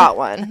Never diva. got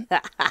one.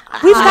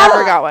 We've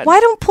Never got one. Why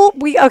don't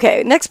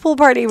next pool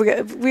party we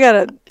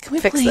gotta Can we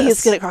fix please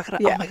this. get a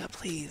Crocodile? Yeah. Oh my God,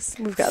 please.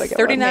 We've got to get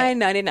one.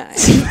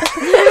 $39.99.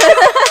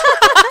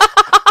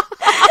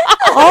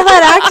 All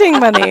that acting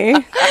money.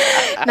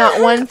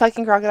 Not one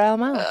fucking Crocodile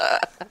Mile.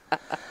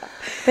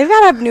 They've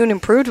got to have new and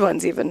improved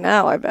ones even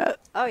now, I bet.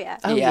 Oh yeah.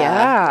 Oh Yeah.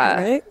 yeah.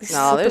 Right? No,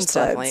 Slip there's and slides.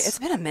 definitely. It's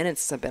been a minute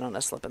since I've been on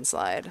a slip and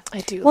slide. I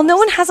do. Well, no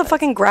love one has a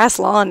fucking grass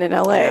lawn in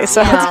LA,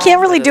 so No. you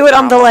can't really That do is it a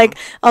on the problem.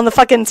 on the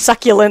fucking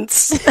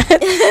succulents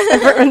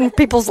in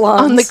people's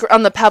lawns.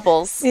 on the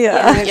pebbles.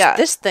 Yeah. Yeah.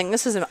 This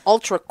is an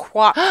ultra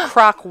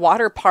croc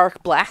water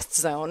park blast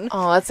zone.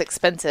 Oh, that's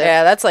expensive.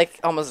 Yeah, that's like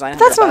almost $900.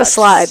 That's not a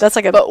slide. That's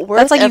like But worth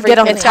that's like you get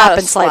on the everything. It's got top a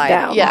and slide slide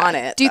down. Yeah. on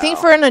it, Do you think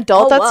though. for an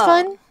adult Oh, that's wow.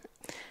 fun?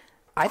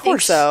 I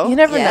think so. You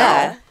never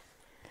Yeah. know.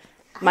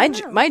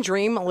 My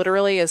dream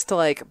literally is to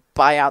like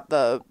buy out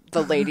the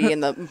lady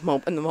in the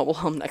mobile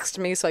home next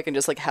to me, so I can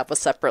just like have a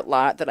separate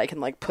lot that I can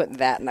like put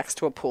that next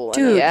to a pool.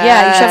 Dude, in it.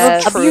 yeah, you, should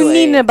have Yes. you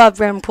need an above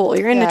ground pool.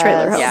 You're in a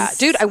trailer home. Yeah,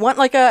 dude, I want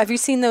like a. Have you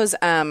seen those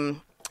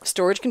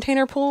storage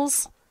container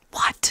pools?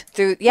 What?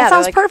 Dude, yeah, That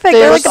sounds they're, like, perfect.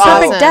 They're like the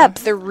awesome. perfect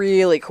depth. They're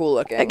really cool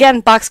looking.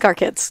 Again, boxcar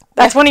kids.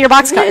 That's one of your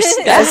boxcars. Yes.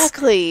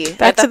 Exactly.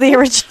 Back to the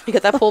original. you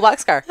get that full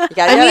boxcar. You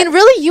gotta I get mean, it.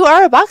 really, you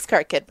are a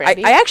boxcar kid,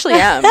 Brandy. I actually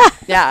am.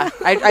 Yeah,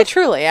 I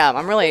truly am.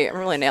 I'm really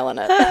nailing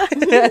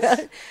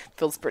it.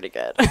 Feels pretty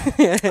good.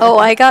 Oh,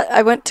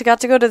 got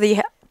to go to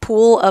the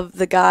pool of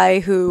the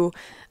guy who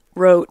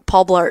wrote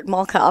Paul Blart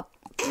Mall Cop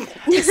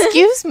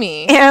Excuse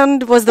me.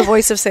 and was the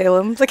voice of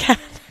Salem the cat.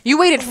 You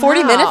waited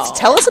 40 minutes to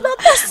tell us about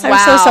this? I'm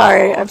so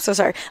sorry. I'm so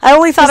sorry. I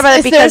only thought about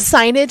it Is there because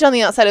signage on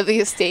the outside of the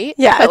estate?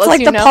 yeah, that it's lets like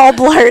you the know? Paul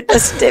Blart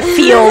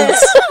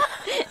Fields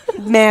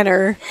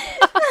manor.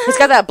 He's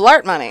got that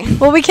Blart money.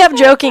 Well, we kept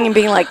joking and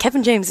being like,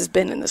 Kevin James has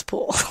been in this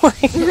pool. Like,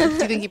 Do you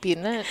think he peed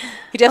in it?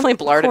 He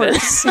definitely blarted it.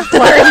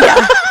 blurred,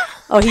 yeah.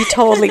 Oh, he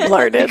totally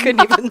blurted.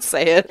 Couldn't even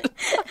say it.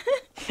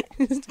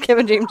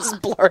 Kevin James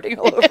just blarting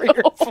all over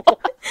your floor.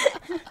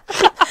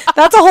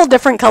 That's a whole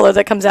different color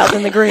that comes out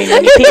than the green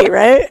when you pee,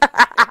 right?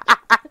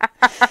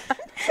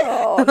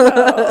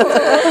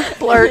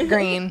 Blurt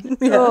green.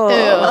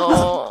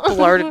 Oh. Ew.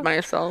 Blarted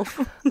myself.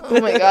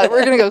 Oh my god,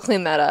 we're gonna go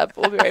clean that up.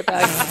 We'll be right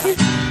back.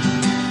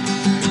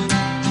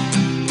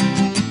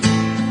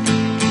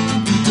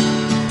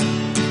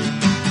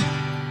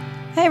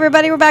 Hey,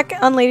 everybody, we're back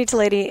on Lady to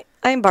Lady.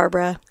 I'm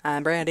Barbara.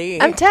 I'm Brandy.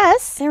 I'm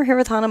Tess. And we're here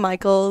with Hana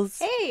Michels.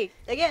 Hey,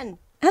 again.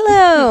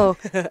 Hello.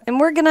 And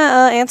we're going to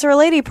answer a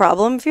lady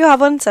problem. If you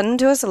have one, send them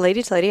to us at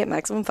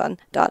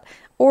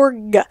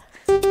ladytolady@maximumfun.org.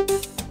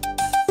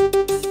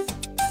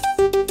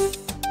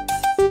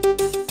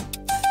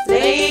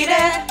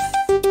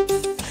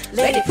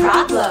 Lady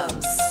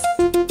problems.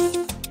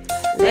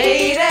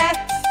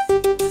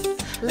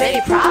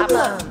 Lady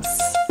problems.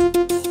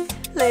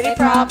 Lady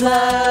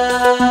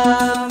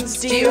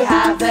problems. Do you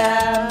have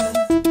them?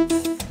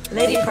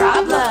 Lady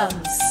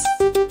problems.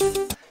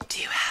 Do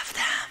you have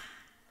them?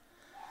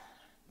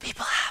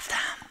 People have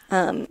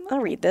them. I'll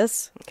read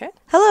this. Okay.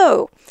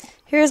 Hello.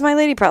 Here's my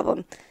lady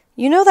problem.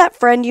 You know that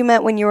friend you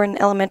met when you were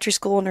in elementary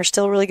school and are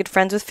still really good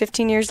friends with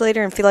 15 years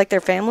later and feel like they're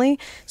family?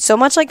 So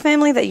much like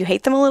family that you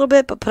hate them a little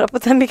bit but put up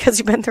with them because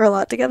you've been through a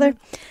lot together?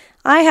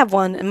 I have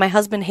one, and my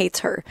husband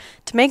hates her.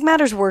 To make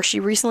matters worse, she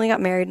recently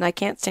got married, and I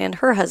can't stand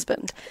her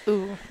husband.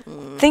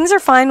 Things are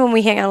fine when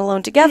we hang out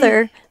alone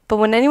together, But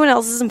when anyone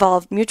else is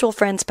involved, mutual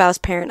friend, spouse,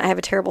 parent, I have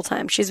a terrible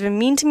time. She's been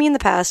mean to me in the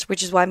past,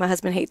 which is why my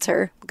husband hates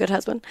her, good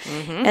husband,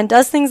 and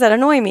does things that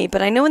annoy me,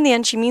 but I know in the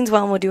end she means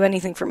well and will do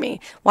anything for me.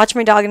 Watch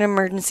my dog in an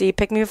emergency,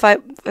 pick me if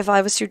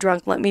I was too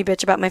drunk, let me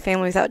bitch about my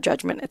family without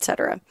judgment,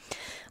 etc.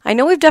 I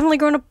know we've definitely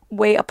grown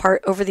way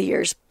apart over the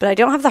years, but I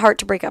don't have the heart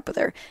to break up with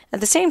her. At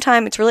the same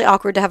time, it's really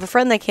awkward to have a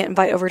friend they can't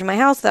invite over to my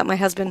house without my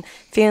husband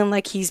feeling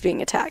like he's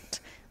being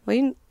attacked.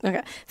 Okay.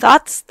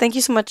 Thoughts? Thank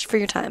you so much for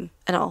your time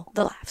and all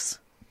the laughs.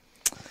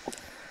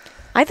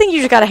 I think you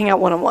just gotta hang out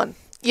one-on-one.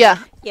 Yeah.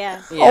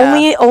 Yeah.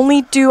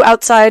 Only do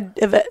outside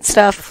of it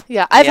stuff.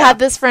 Yeah. I've had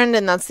this friend,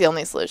 and that's the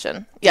only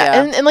solution.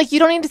 Yeah. And like, you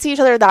don't need to see each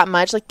other that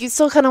much. Like, you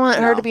still kind of want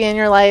her to be in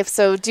your life,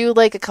 so do,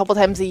 like, a couple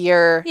times a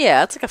year.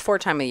 Yeah, it's like a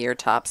 4-time-a-year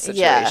top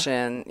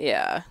situation.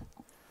 Yeah.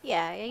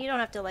 Yeah, you don't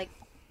have to, like,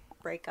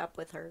 break up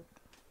with her.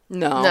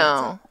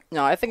 No,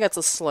 I think that's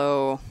a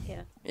slow,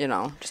 Yeah.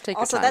 Just take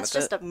Also, your time that's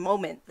with just a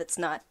moment that's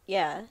not,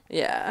 Yeah,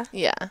 Yeah.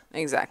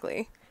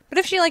 exactly. But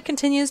if she, like,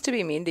 continues to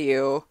be mean to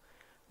you,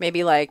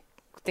 maybe, like,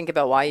 think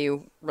about why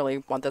you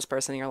really want this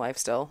person in your life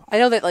still. I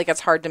know that, like,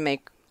 it's hard to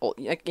make,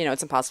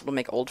 it's impossible to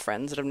make old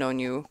friends that have known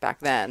you back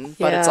then.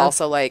 But it's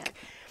also, like,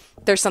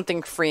 there's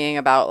something freeing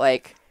about,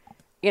 like,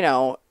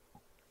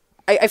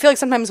 I feel like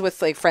sometimes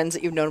with, like, friends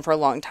that you've known for a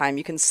long time,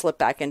 you can slip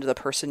back into the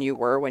person you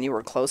were when you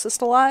were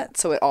closest a lot.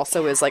 So it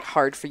also is, like,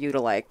 hard for you to,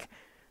 like,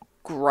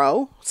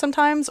 grow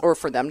sometimes, or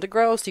for them to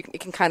grow. So it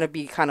can kind of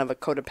be kind of a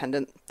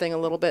codependent thing a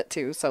little bit,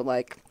 too. So,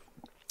 like,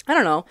 I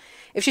don't know.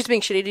 If she's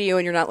being shitty to you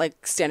and you're not,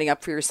 like, standing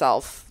up for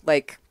yourself,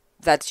 like,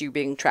 that's you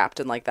being trapped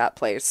in, like, that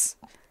place.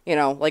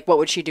 Like, what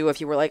would she do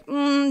if you were like,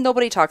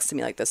 nobody talks to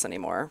me like this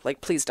anymore?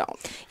 Like, please don't.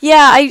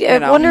 Yeah,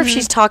 I wonder if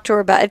she's talked to her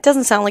about, it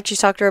doesn't sound like she's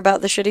talked to her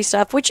about the shitty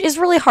stuff, which is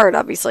really hard,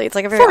 obviously. It's,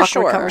 like, a very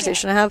awkward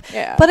conversation to have.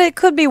 Yeah. But it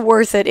could be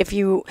worth it if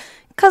you,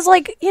 because,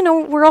 like,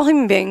 we're all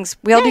human beings.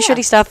 We all do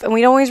shitty stuff, and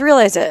we don't always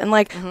realize it. And,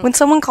 like, when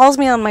someone calls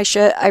me on my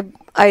shit,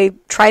 I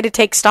try to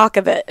take stock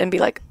of it and be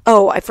like,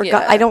 oh, I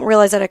forgot. I don't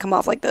realize that I come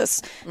off like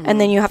this. And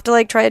then you have to,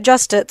 like, try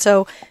adjust it.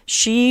 So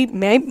she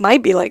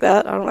might be like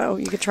that. I don't know.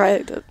 You could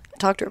try to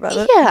talk to her about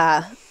it.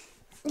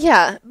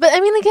 Yeah. But I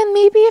mean, again,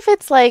 maybe if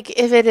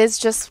it is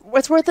just,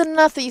 it's worth it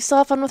enough that you still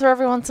have fun with her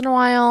every once in a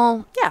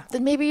while. Yeah.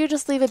 Then maybe you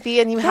just leave it be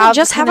and you have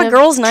a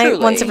girls' night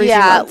once every few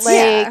months.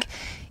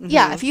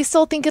 If you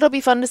still think it'll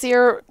be fun to see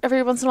her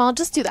every once in a while,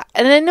 just do that.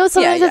 And I know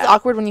sometimes it's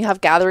awkward when you have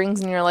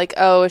gatherings and you're like,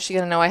 oh, is she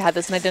going to know I had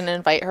this and I didn't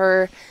invite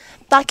her?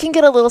 That can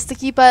get a little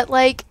sticky, but,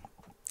 like,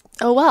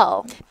 oh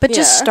well. But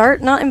just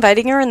start not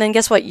inviting her, and then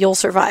guess what? You'll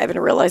survive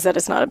and realize that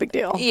it's not a big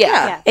deal.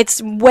 Yeah.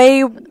 It's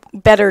way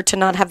better to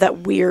not have that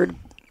weird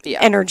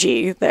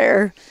energy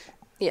there.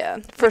 Yeah,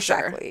 for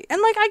sure.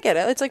 And, like, I get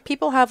it. It's like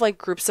people have, like,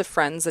 groups of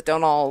friends that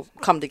don't all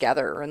come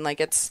together, and,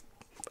 like,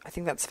 I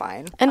think that's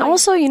fine. And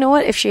also, you know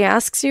what? If she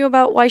asks you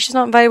about why she's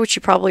not invited, which she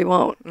probably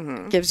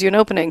won't, gives you an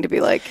opening to be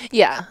like...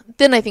 Yeah,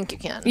 then I think you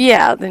can.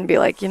 Yeah, then be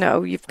like,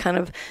 you've kind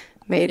of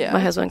made my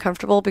husband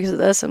uncomfortable because of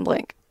this, and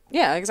blank.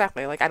 Yeah,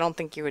 exactly. Like, I don't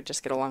think you would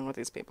just get along with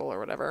these people or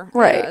whatever.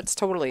 Right. Yeah, it's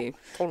totally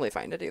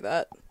fine to do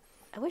that.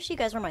 I wish you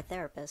guys were my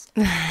therapist.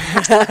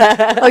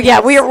 Oh,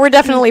 yeah, we're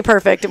definitely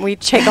perfect, and we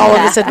take all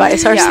of this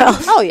advice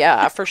ourselves. Oh,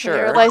 yeah, for sure.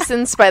 You're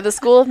licensed by the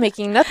school of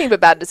making nothing but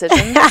bad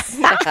decisions.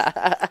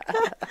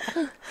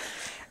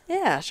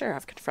 Yeah, sure.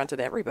 I've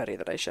confronted everybody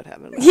that I should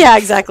have. Yeah,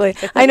 exactly.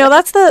 I know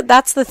that's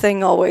the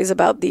thing always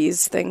about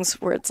these things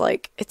where it's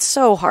like it's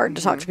so hard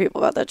to talk to people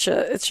about that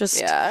shit. It's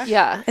just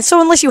yeah. And so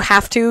unless you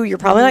have to, you're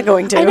probably not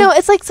going to. I know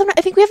it's like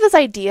I think we have this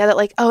idea that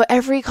like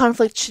every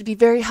conflict should be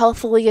very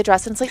healthily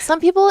addressed, and it's like some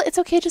people it's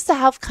okay just to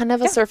have kind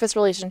of a surface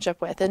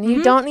relationship with, and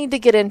you don't need to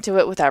get into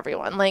it with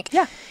everyone. Like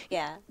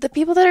the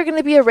people that are going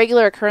to be a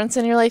regular occurrence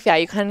in your life,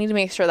 you kind of need to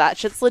make sure that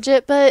shit's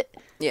legit. But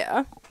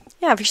yeah,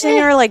 if you're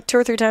seeing her like 2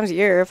 or 3 times a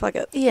year, fuck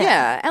it.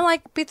 Yeah, and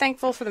like be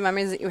thankful for the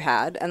memories that you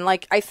had, and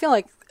like I feel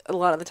like a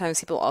lot of the times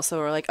people also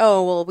are like,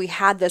 oh well, we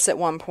had this at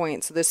one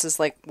point, so this is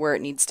like where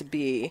it needs to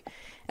be,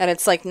 and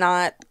it's like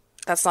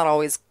that's not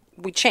always.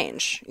 We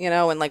change,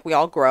 and like we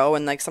all grow,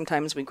 and like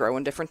sometimes we grow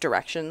in different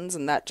directions,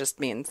 and that just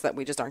means that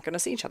we just aren't going to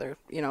see each other,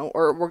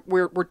 or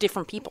we're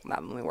different people now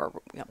than we were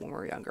when we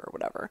were younger or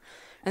whatever,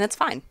 and that's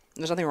fine.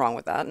 There's nothing wrong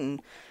with that,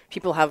 and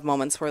people have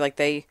moments where like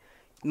they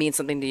mean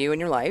something to you in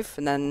your life,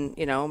 and then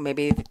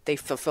maybe they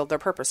fulfilled their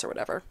purpose or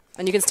whatever,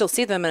 and you can still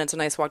see them, and it's a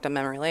nice walk down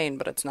memory lane,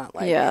 but it's not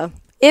like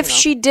if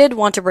she did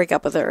want to break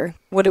up with her,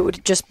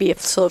 would just be a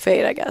slow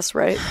fade, I guess,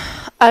 right?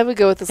 I would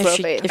go with the slow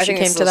fade if she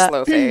came to that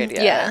slow fade.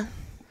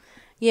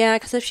 Yeah,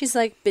 because if she's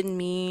like been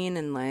mean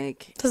and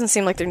like doesn't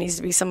seem like there needs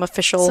to be some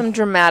official, some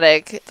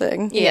dramatic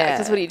thing. Yeah,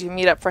 because what do?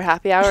 Meet up for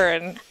happy hour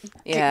and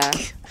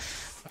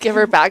give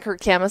her back her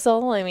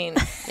camisole? I mean,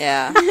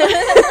 yeah,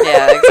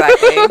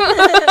 exactly.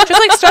 Just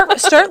like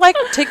start like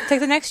take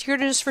the next year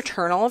to just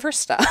return all of her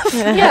stuff.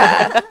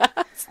 Yeah.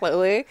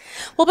 Slowly.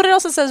 Well, but it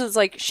also says it's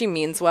like she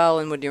means well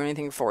and would do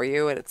anything for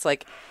you, and it's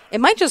like it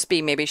might just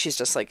be maybe she's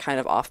just like kind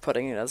of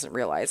off-putting and doesn't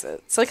realize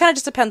it. So it kind of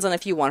just depends on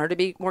if you want her to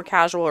be more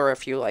casual or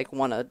if you like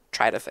want to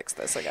try to fix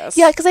this, I guess.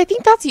 Yeah, because I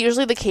think that's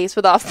usually the case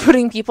with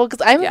off-putting people.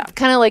 Because I'm Yeah.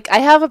 kind of like, I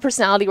have a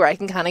personality where I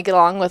can kind of get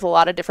along with a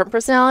lot of different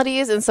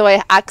personalities, and so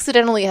I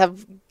accidentally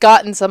have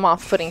gotten some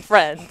off-putting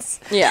friends.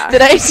 Yeah.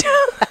 That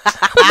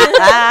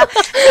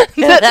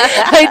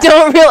I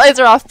don't realize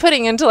are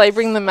off-putting until I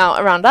bring them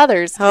out around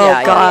others. Oh,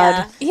 Yeah, yeah.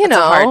 God. You It's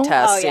know, a hard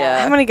test. Oh, yeah.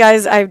 How Yeah. many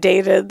guys I've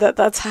dated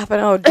that's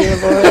happened? Oh, dear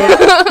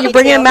Lord. You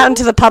bring them out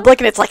into the public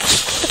and it's like,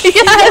 hit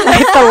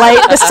the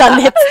light, the sun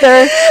hits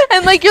there.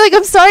 and like you're like,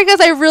 I'm sorry, guys.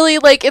 I really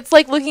like. It's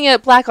like looking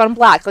at black on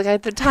black. Like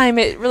at the time,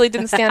 it really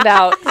didn't stand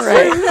out.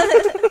 Right.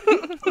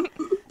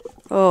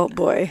 Oh,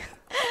 boy.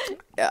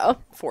 Yeah,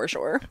 for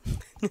sure.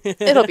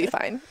 It'll be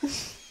fine.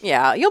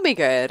 Yeah, you'll be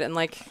good, and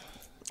like,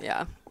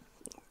 yeah,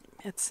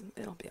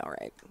 it'll be all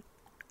right.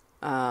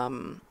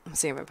 Let's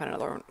see if I put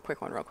another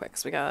quick one real quick,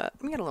 because we got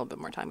a little bit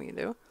more time we can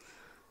do.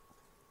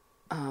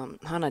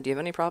 Hana, do you have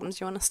any problems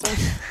you want us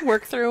to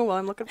work through while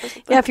I'm looking for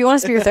something? Yeah, if you want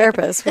us to be your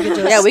therapist, we can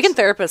just... Yeah, we can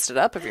therapist it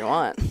up if you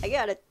want. I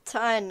got a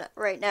ton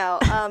right now.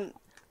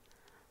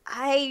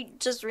 I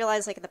just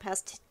realized, like, in the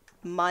past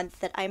month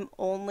that I'm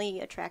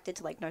only attracted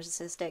to, like,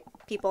 narcissistic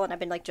people, and I've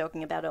been, like,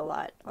 joking about it a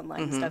lot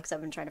online and stuff because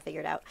I've been trying to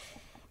figure it out.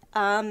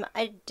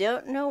 I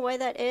don't know why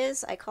that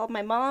is. I called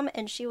my mom,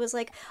 and she was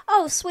like,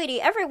 "Oh, sweetie,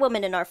 every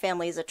woman in our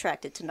family is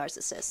attracted to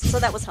narcissists," so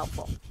that was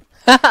helpful.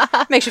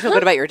 Makes you feel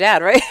good about your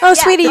dad, right? Oh,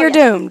 sweetie, you're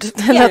doomed.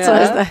 That's what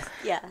I was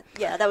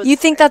Yeah, that was... You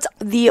think that's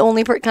the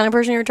only kind of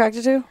person you're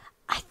attracted to?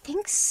 I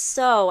think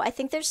so. I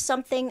think there's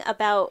something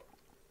about...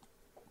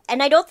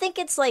 And I don't think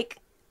it's, like,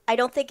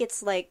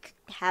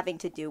 having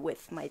to do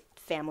with my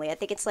family. I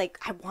think it's, like,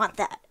 I want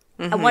that.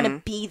 I want to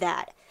be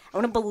that. I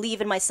want to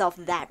believe in myself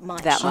that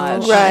much. That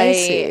much.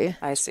 Right.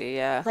 I see,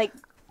 yeah. Like,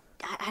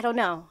 I don't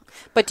know.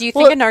 But do you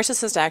think a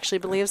narcissist actually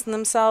believes in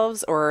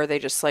themselves, or are they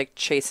just like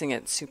chasing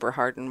it super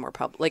hard and more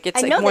public? Like it's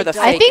I like know more they the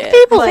don't. fake I think it.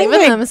 they believe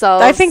in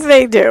themselves. I think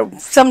they do,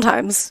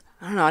 sometimes.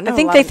 I don't know. I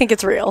think they think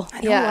it's real.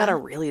 I know a lot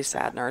of really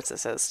sad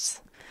narcissists.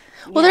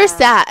 Well, they're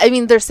sad. I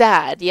mean, they're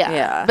sad. Yeah.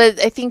 Yeah. But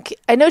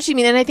I know what you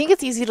mean, and I think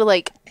it's easy to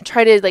like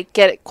try to like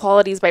get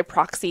qualities by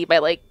proxy by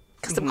like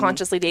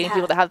subconsciously dating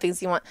people that have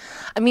things you want.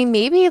 I mean,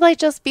 maybe like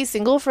just be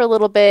single for a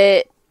little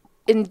bit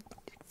and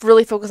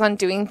really focus on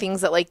doing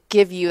things that like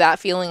give you that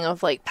feeling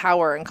of like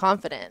power and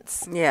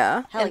confidence.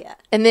 Yeah. Hell yeah.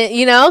 And then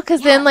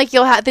because then like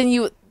you'll have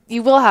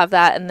you will have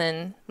that, and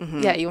then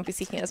you won't be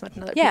seeking it as much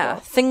in other Yeah.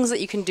 people. Things that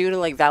you can do to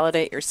like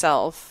validate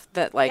yourself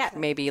that like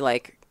maybe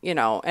like, you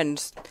know,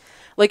 and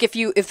like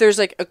if there's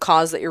like a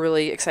cause that you're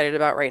really excited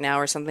about right now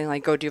or something,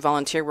 like go do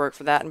volunteer work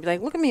for that and be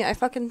like, look at me, I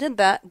fucking did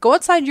that. Go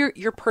outside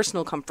your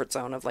personal comfort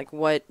zone of like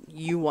what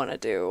you want to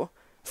do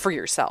for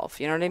yourself.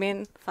 You know what I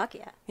mean? Fuck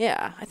yeah.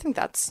 Yeah. I think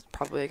that's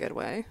probably a good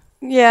way.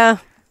 Yeah,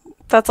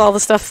 that's all the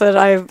stuff that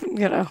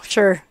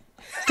sure,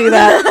 do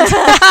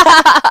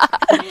that.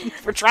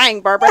 We're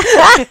trying, Barbara.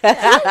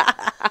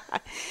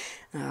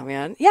 Oh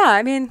man, yeah.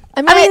 I mean,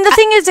 the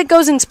thing is, it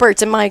goes in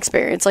spurts. In my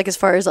experience, like as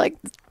far as like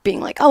being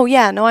like, oh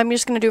yeah, no, I'm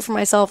just gonna do it for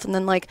myself, and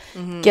then like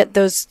get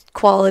those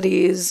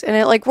qualities, and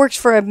it like works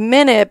for a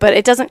minute, but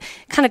it doesn't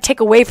kind of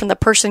take away from the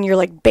person you're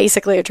like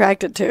basically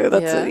attracted to.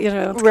 That's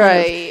it's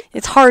Right.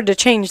 it's hard to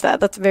change that.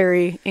 That's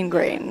very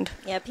ingrained.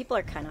 Yeah, people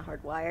are kind of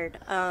hardwired.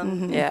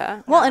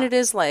 yeah. Well, and it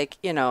is like,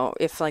 you know,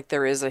 if like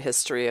there is a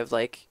history of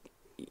like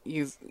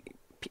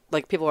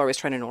like people are always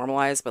trying to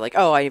normalize, but like,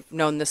 oh, I've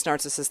known this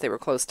narcissist, they were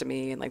close to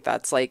me, and like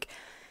that's like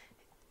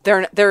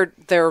they're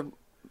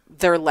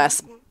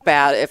less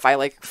bad if I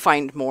like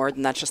find more,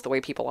 then that's just the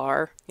way people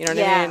are. You know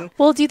what I mean?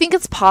 Well, do you think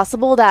it's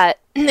possible that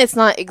it's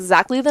not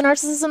exactly the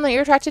narcissism that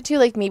you're attracted to?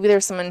 Like maybe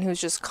there's someone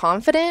who's just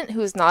confident,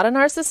 who's not a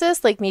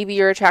narcissist. Like maybe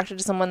you're attracted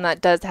to someone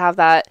that does have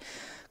that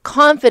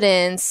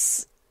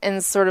confidence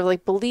and sort of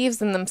like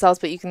believes in themselves,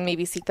 but you can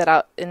maybe seek that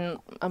out in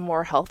a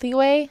more healthy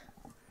way.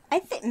 I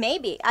think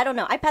maybe. I don't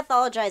know. I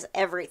pathologize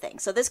everything.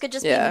 So this could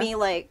just be me,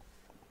 like,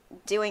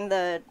 doing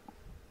the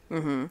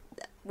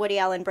Woody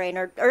Allen brain,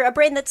 or a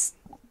brain that's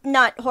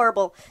not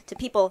horrible to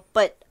people,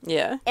 but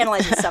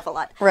analyzing stuff a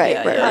lot.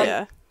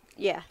 Right.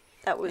 Yeah,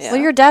 that was... Well,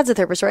 your dad's a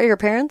therapist, right? Your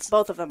parents?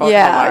 Both of them.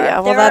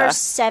 Yeah. Well, there are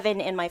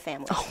 7 in my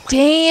family.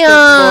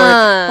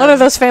 Damn. What are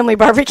those family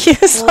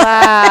barbecues?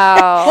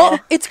 Wow. Well,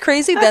 it's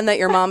crazy then that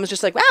your mom is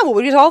just like, wow, well,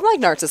 we all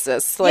like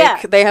narcissists.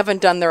 Like they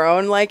haven't done their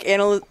own like trying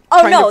to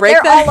break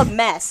they're that. all a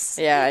mess.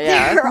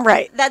 Yeah.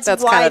 Right. That's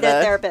That's why kinda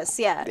they're therapists.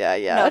 Yeah.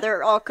 Yeah. No,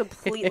 they're all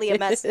completely a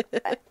mess.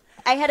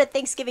 I had a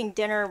Thanksgiving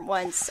dinner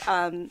once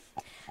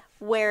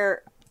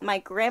where my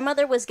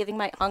grandmother was giving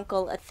my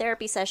uncle a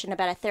therapy session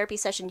about a therapy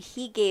session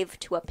he gave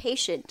to a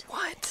patient.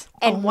 What?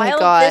 And Oh my while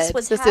God. this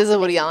was This happening, is a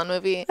Woody Allen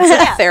movie.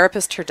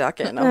 Therapist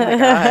turducken. Oh my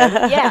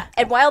god. yeah,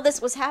 and while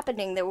this was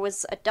happening, there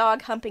was a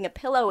dog humping a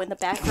pillow in the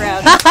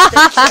background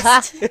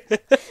that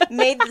just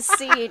made the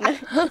scene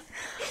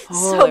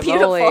so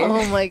beautiful. moly.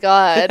 Oh my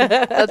God.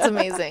 That's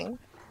amazing.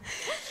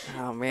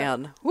 Oh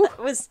man. It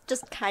was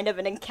just kind of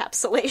an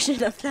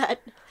encapsulation of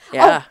that.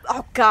 Yeah.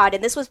 Oh God!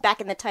 And this was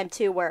back in the time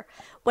too, where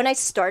when I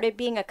started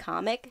being a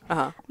comic,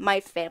 my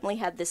family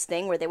had this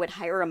thing where they would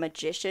hire a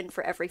magician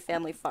for every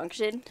family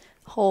function.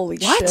 Holy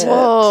shit.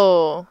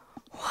 Whoa.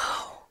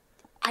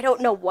 I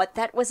don't know what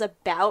that was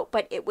about,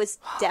 but it was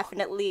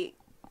definitely,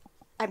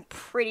 I'm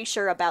pretty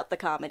sure, about the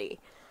comedy.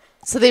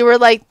 So they were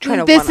like, to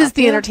this one-up is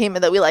the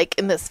entertainment that we like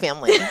in this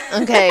family.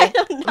 Okay.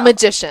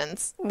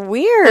 Magicians.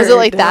 Weird. Was it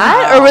like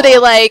that? Or were they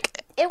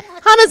like, It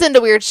was, Hana's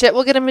into weird shit,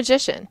 we'll get a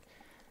magician?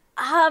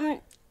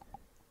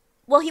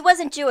 well, he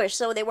wasn't Jewish,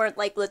 so they weren't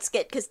like, let's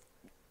get, because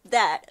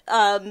that,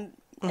 and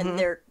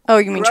they're Oh,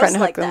 you mean gross trying to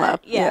hook like them that.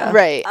 up. Yeah.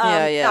 Right.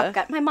 Yeah. Oh,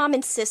 God. My mom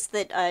insists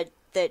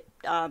that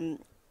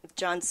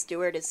Jon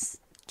Stewart is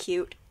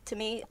cute to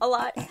me a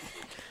lot.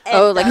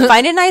 And, Like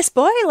find a nice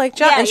boy like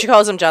John, Yeah. and she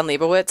calls him John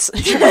Leibowitz.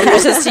 She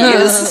refuses to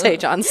use to say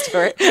Jon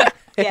Stewart.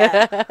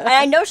 yeah. And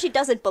I know she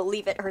doesn't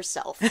believe it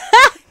herself.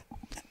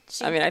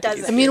 She I mean, I think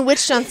doesn't. I mean,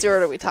 which Jon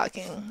Stewart are we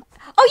talking?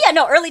 Oh yeah,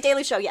 no, early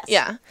Daily Show, yes.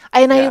 Yeah.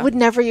 I would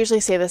never usually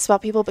say this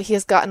about people, but he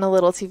has gotten a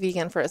little too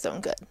vegan for his own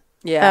good.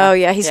 Yeah. Oh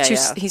yeah,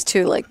 he's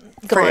too like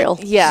frail.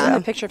 Yeah.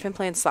 A picture of him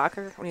playing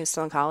soccer when he was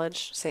still in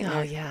college. St. Oh,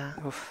 Mary. yeah.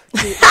 Oof.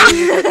 He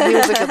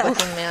was a good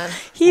looking man.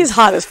 He's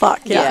hot as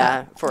fuck.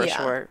 Yeah, for Yeah.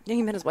 sure. Yeah,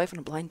 he met his wife on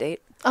a blind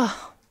date.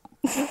 Oh.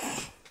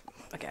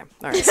 Okay,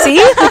 all right. See,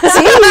 you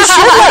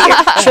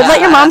should let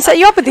your mom set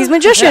you up with these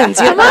magicians.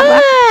 Come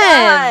on.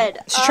 God.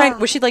 She's trying.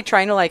 Was she like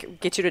trying to like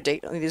get you to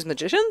date these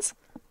magicians?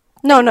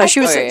 No, she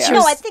was. Oh, yeah. She No,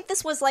 was I think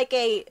this was like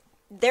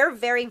they're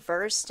very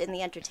versed in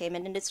the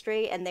entertainment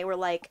industry, and they were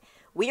like,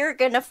 we are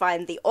going to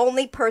find the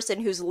only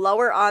person who's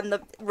lower on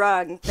the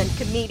rung than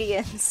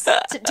comedians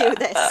to do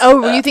this.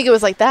 Oh, you think it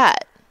was like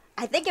that?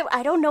 I think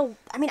I don't know.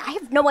 I mean, I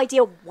have no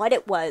idea what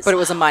it was. But it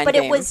was a mind but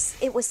game.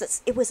 it was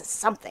a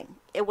something.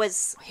 It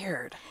was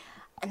Weird.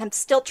 and I'm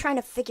still trying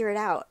to figure it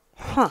out.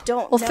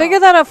 Don't Well, know. figure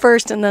that out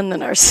first, and then the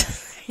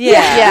nurse.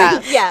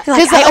 Yeah. Yeah.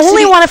 Like, I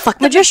only want to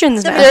fuck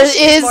magicians now. There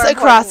Magician's is more a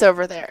important.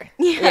 crossover there.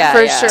 Yeah,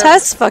 For yeah. sure.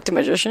 Tess fucked a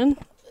magician.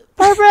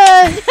 Barbara.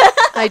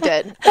 I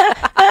did.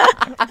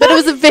 But it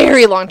was a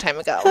very long time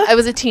ago. I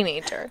was a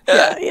teenager.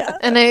 Yeah.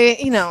 And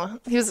he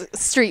was a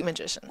street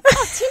magician.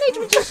 Teenage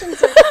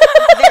magicians are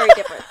very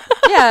different.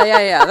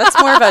 Yeah.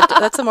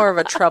 That's more of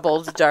a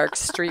troubled, dark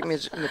street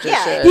magician.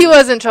 Yeah. He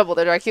was in trouble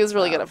there, Dark. He was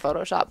really good at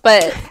Photoshop.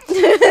 But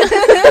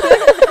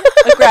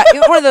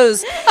One of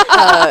those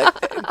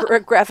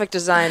graphic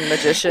design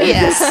magicians.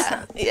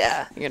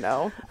 yeah. You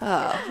know.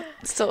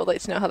 Still would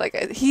like to know how that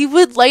guy. He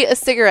would light a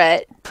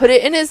cigarette, put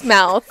it in his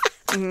mouth,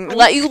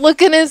 let you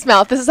look in his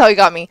mouth. This is how he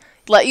got me.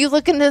 Let you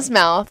look in his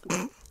mouth,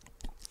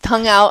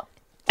 tongue out,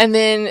 and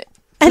then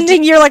And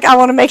then you're like, I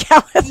want to make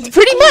out with.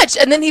 pretty much,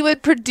 and then he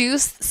would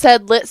produce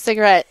said lit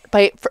cigarette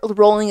by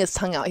rolling his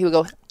tongue out. He would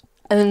go,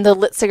 and then the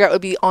lit cigarette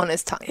would be on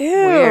his tongue.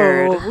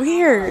 Ew,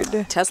 weird.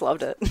 Tess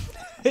loved it.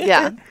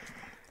 Yeah.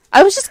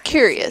 I was just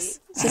curious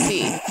to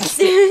see.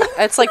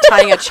 It's like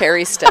tying a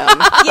cherry stem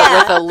but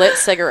with a lit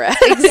cigarette.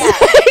 We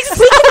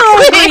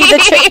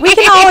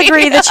can all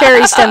agree the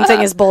cherry stem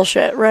thing is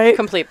bullshit, right?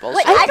 Complete Like,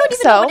 bullshit. I don't even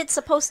so. know what it's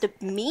supposed to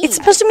mean. It's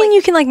supposed to mean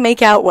you can like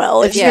make out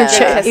well if Yeah. you're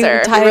Kisser.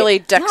 A tight. really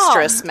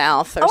dexterous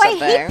mouth or I something.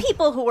 hate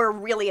people who are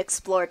really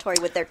exploratory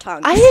with their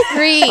tongue. I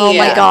agree. Oh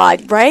my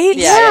god, right?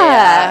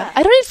 Yeah.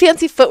 I don't need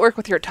fancy footwork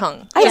with your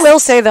tongue. I will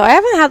say though, I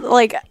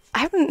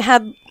haven't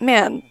had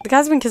man, the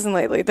guys I've been kissing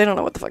lately, they don't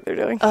know what the fuck they're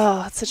doing.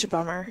 Oh, it's such a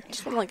bummer.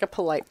 Just want like a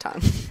polite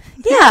tongue.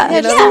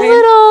 Yeah, Just a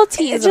little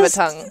tease Just-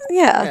 of a tongue.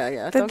 Yeah,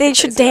 Yeah. That Don't they get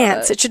should crazy about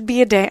dance. it. It should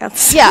be a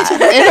dance. Yeah,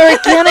 an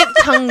organic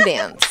tongue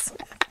dance.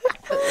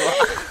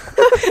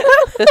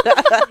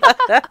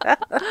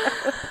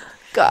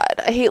 God,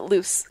 I hate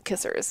loose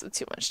kissers with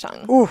too much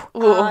tongue. Ooh.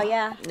 Oh,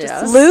 yeah.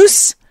 Yeah.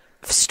 Loose,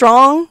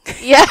 strong.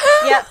 Yeah.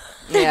 Yep.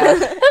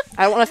 Yeah.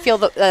 I want to feel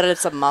that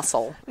it's a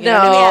muscle. You know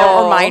what I No. mean?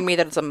 Don't remind me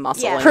that it's a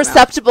muscle. Yeah. in your mouth.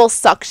 Perceptible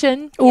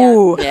suction.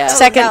 Ooh, Yeah.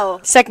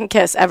 second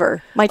kiss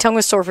ever. My tongue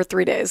was sore for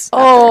 3 days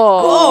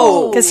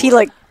Oh. because he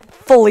like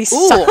fully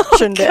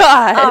suctioned it.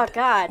 Oh,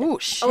 God. Ooh,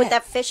 shit. Oh, with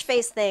that fish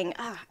face thing.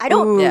 I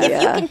don't. Ooh, if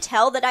yeah. you can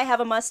tell that I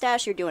have a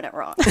mustache, you're doing it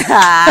wrong.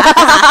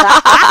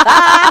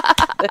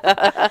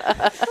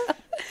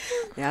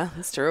 Yeah,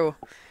 that's true.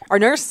 Are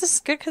nurses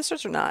good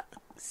kissers or not?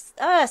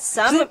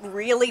 Some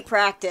really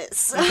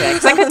practice. Okay,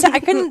 because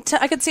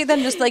I could see them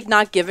just like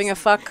not giving a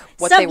fuck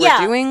what they were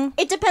doing.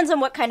 It depends on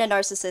what kind of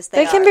narcissist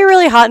they They can are. be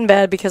really hot in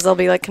bed because they'll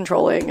be like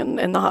controlling and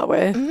in the hot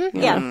way.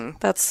 Yeah.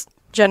 That's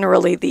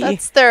generally the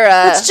That's their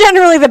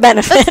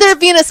benefit. that's their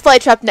Venus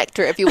flytrap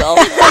nectar, if you will.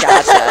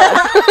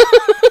 Gotcha.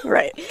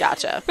 Right.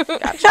 Gotcha.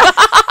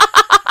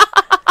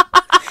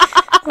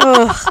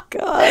 Oh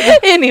God.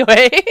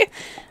 Anyway.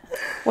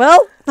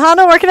 Well,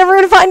 Hana, where can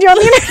everyone find you on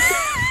the internet?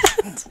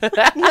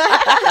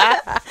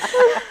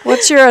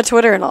 What's your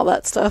Twitter and all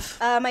that stuff?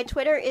 My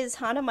Twitter is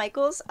Hana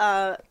Michels.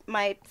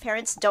 My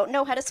parents don't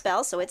know how to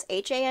spell, so it's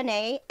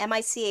HanaMichels.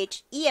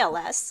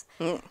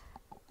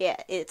 Yeah,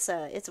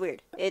 it's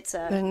weird. It's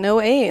There's no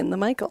A in the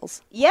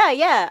Michaels.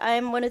 yeah.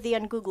 I'm one of the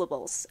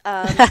ungooglables.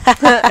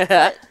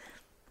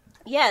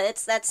 Yeah,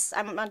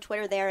 I'm on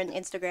Twitter there and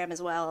Instagram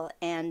as well.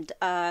 And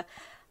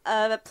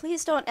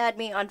please don't add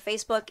me on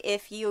Facebook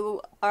if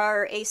you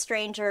are a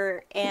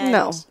stranger and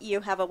No.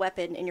 you have a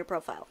weapon in your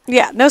profile.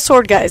 Yeah, no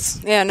sword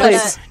guys. Yeah,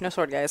 no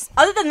sword guys.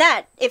 Other than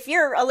that, if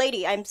you're a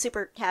lady, I'm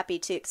super happy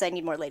to, because I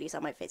need more ladies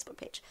on my Facebook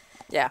page.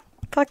 Yeah.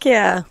 Fuck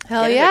yeah.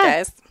 Hell Get it, yeah.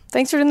 guys.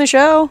 Thanks for doing the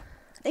show.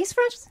 Thanks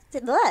for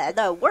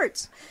the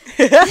words.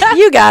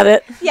 You got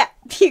it. Yeah,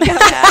 you go.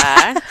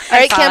 Yeah. All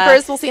right,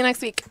 campers, we'll see you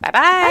next week.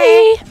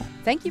 Bye-bye.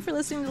 Thank you for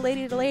listening to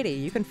Lady to Lady.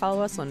 You can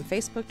follow us on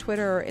Facebook,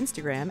 Twitter, or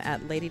Instagram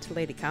at Lady to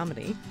Lady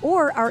Comedy.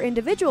 Or our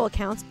individual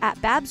accounts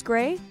at Babs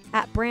Gray,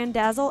 at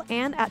Brandazzle,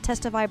 and at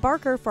Testify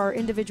Barker for our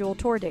individual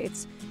tour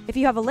dates. If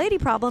you have a lady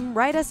problem,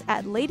 write us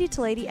at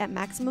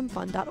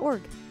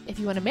ladytolady@maximumfun.org. If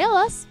you want to mail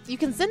us, you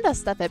can send us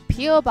stuff at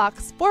P.O.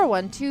 Box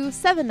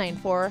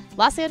 412794,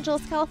 Los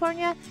Angeles,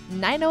 California,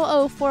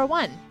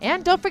 90041.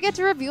 And don't forget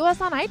to review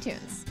us on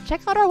iTunes.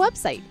 Check out our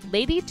website,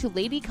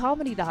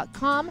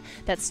 ladytoladycomedy.com.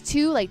 That's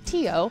 2 like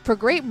T-O, for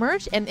great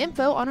merch and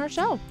info on our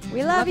show.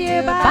 We love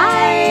you.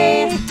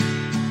 Bye.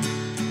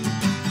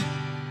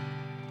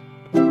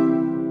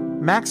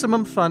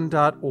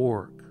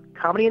 MaximumFun.org.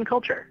 Comedy and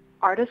culture.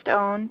 Artist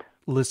owned.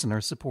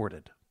 Listener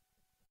supported.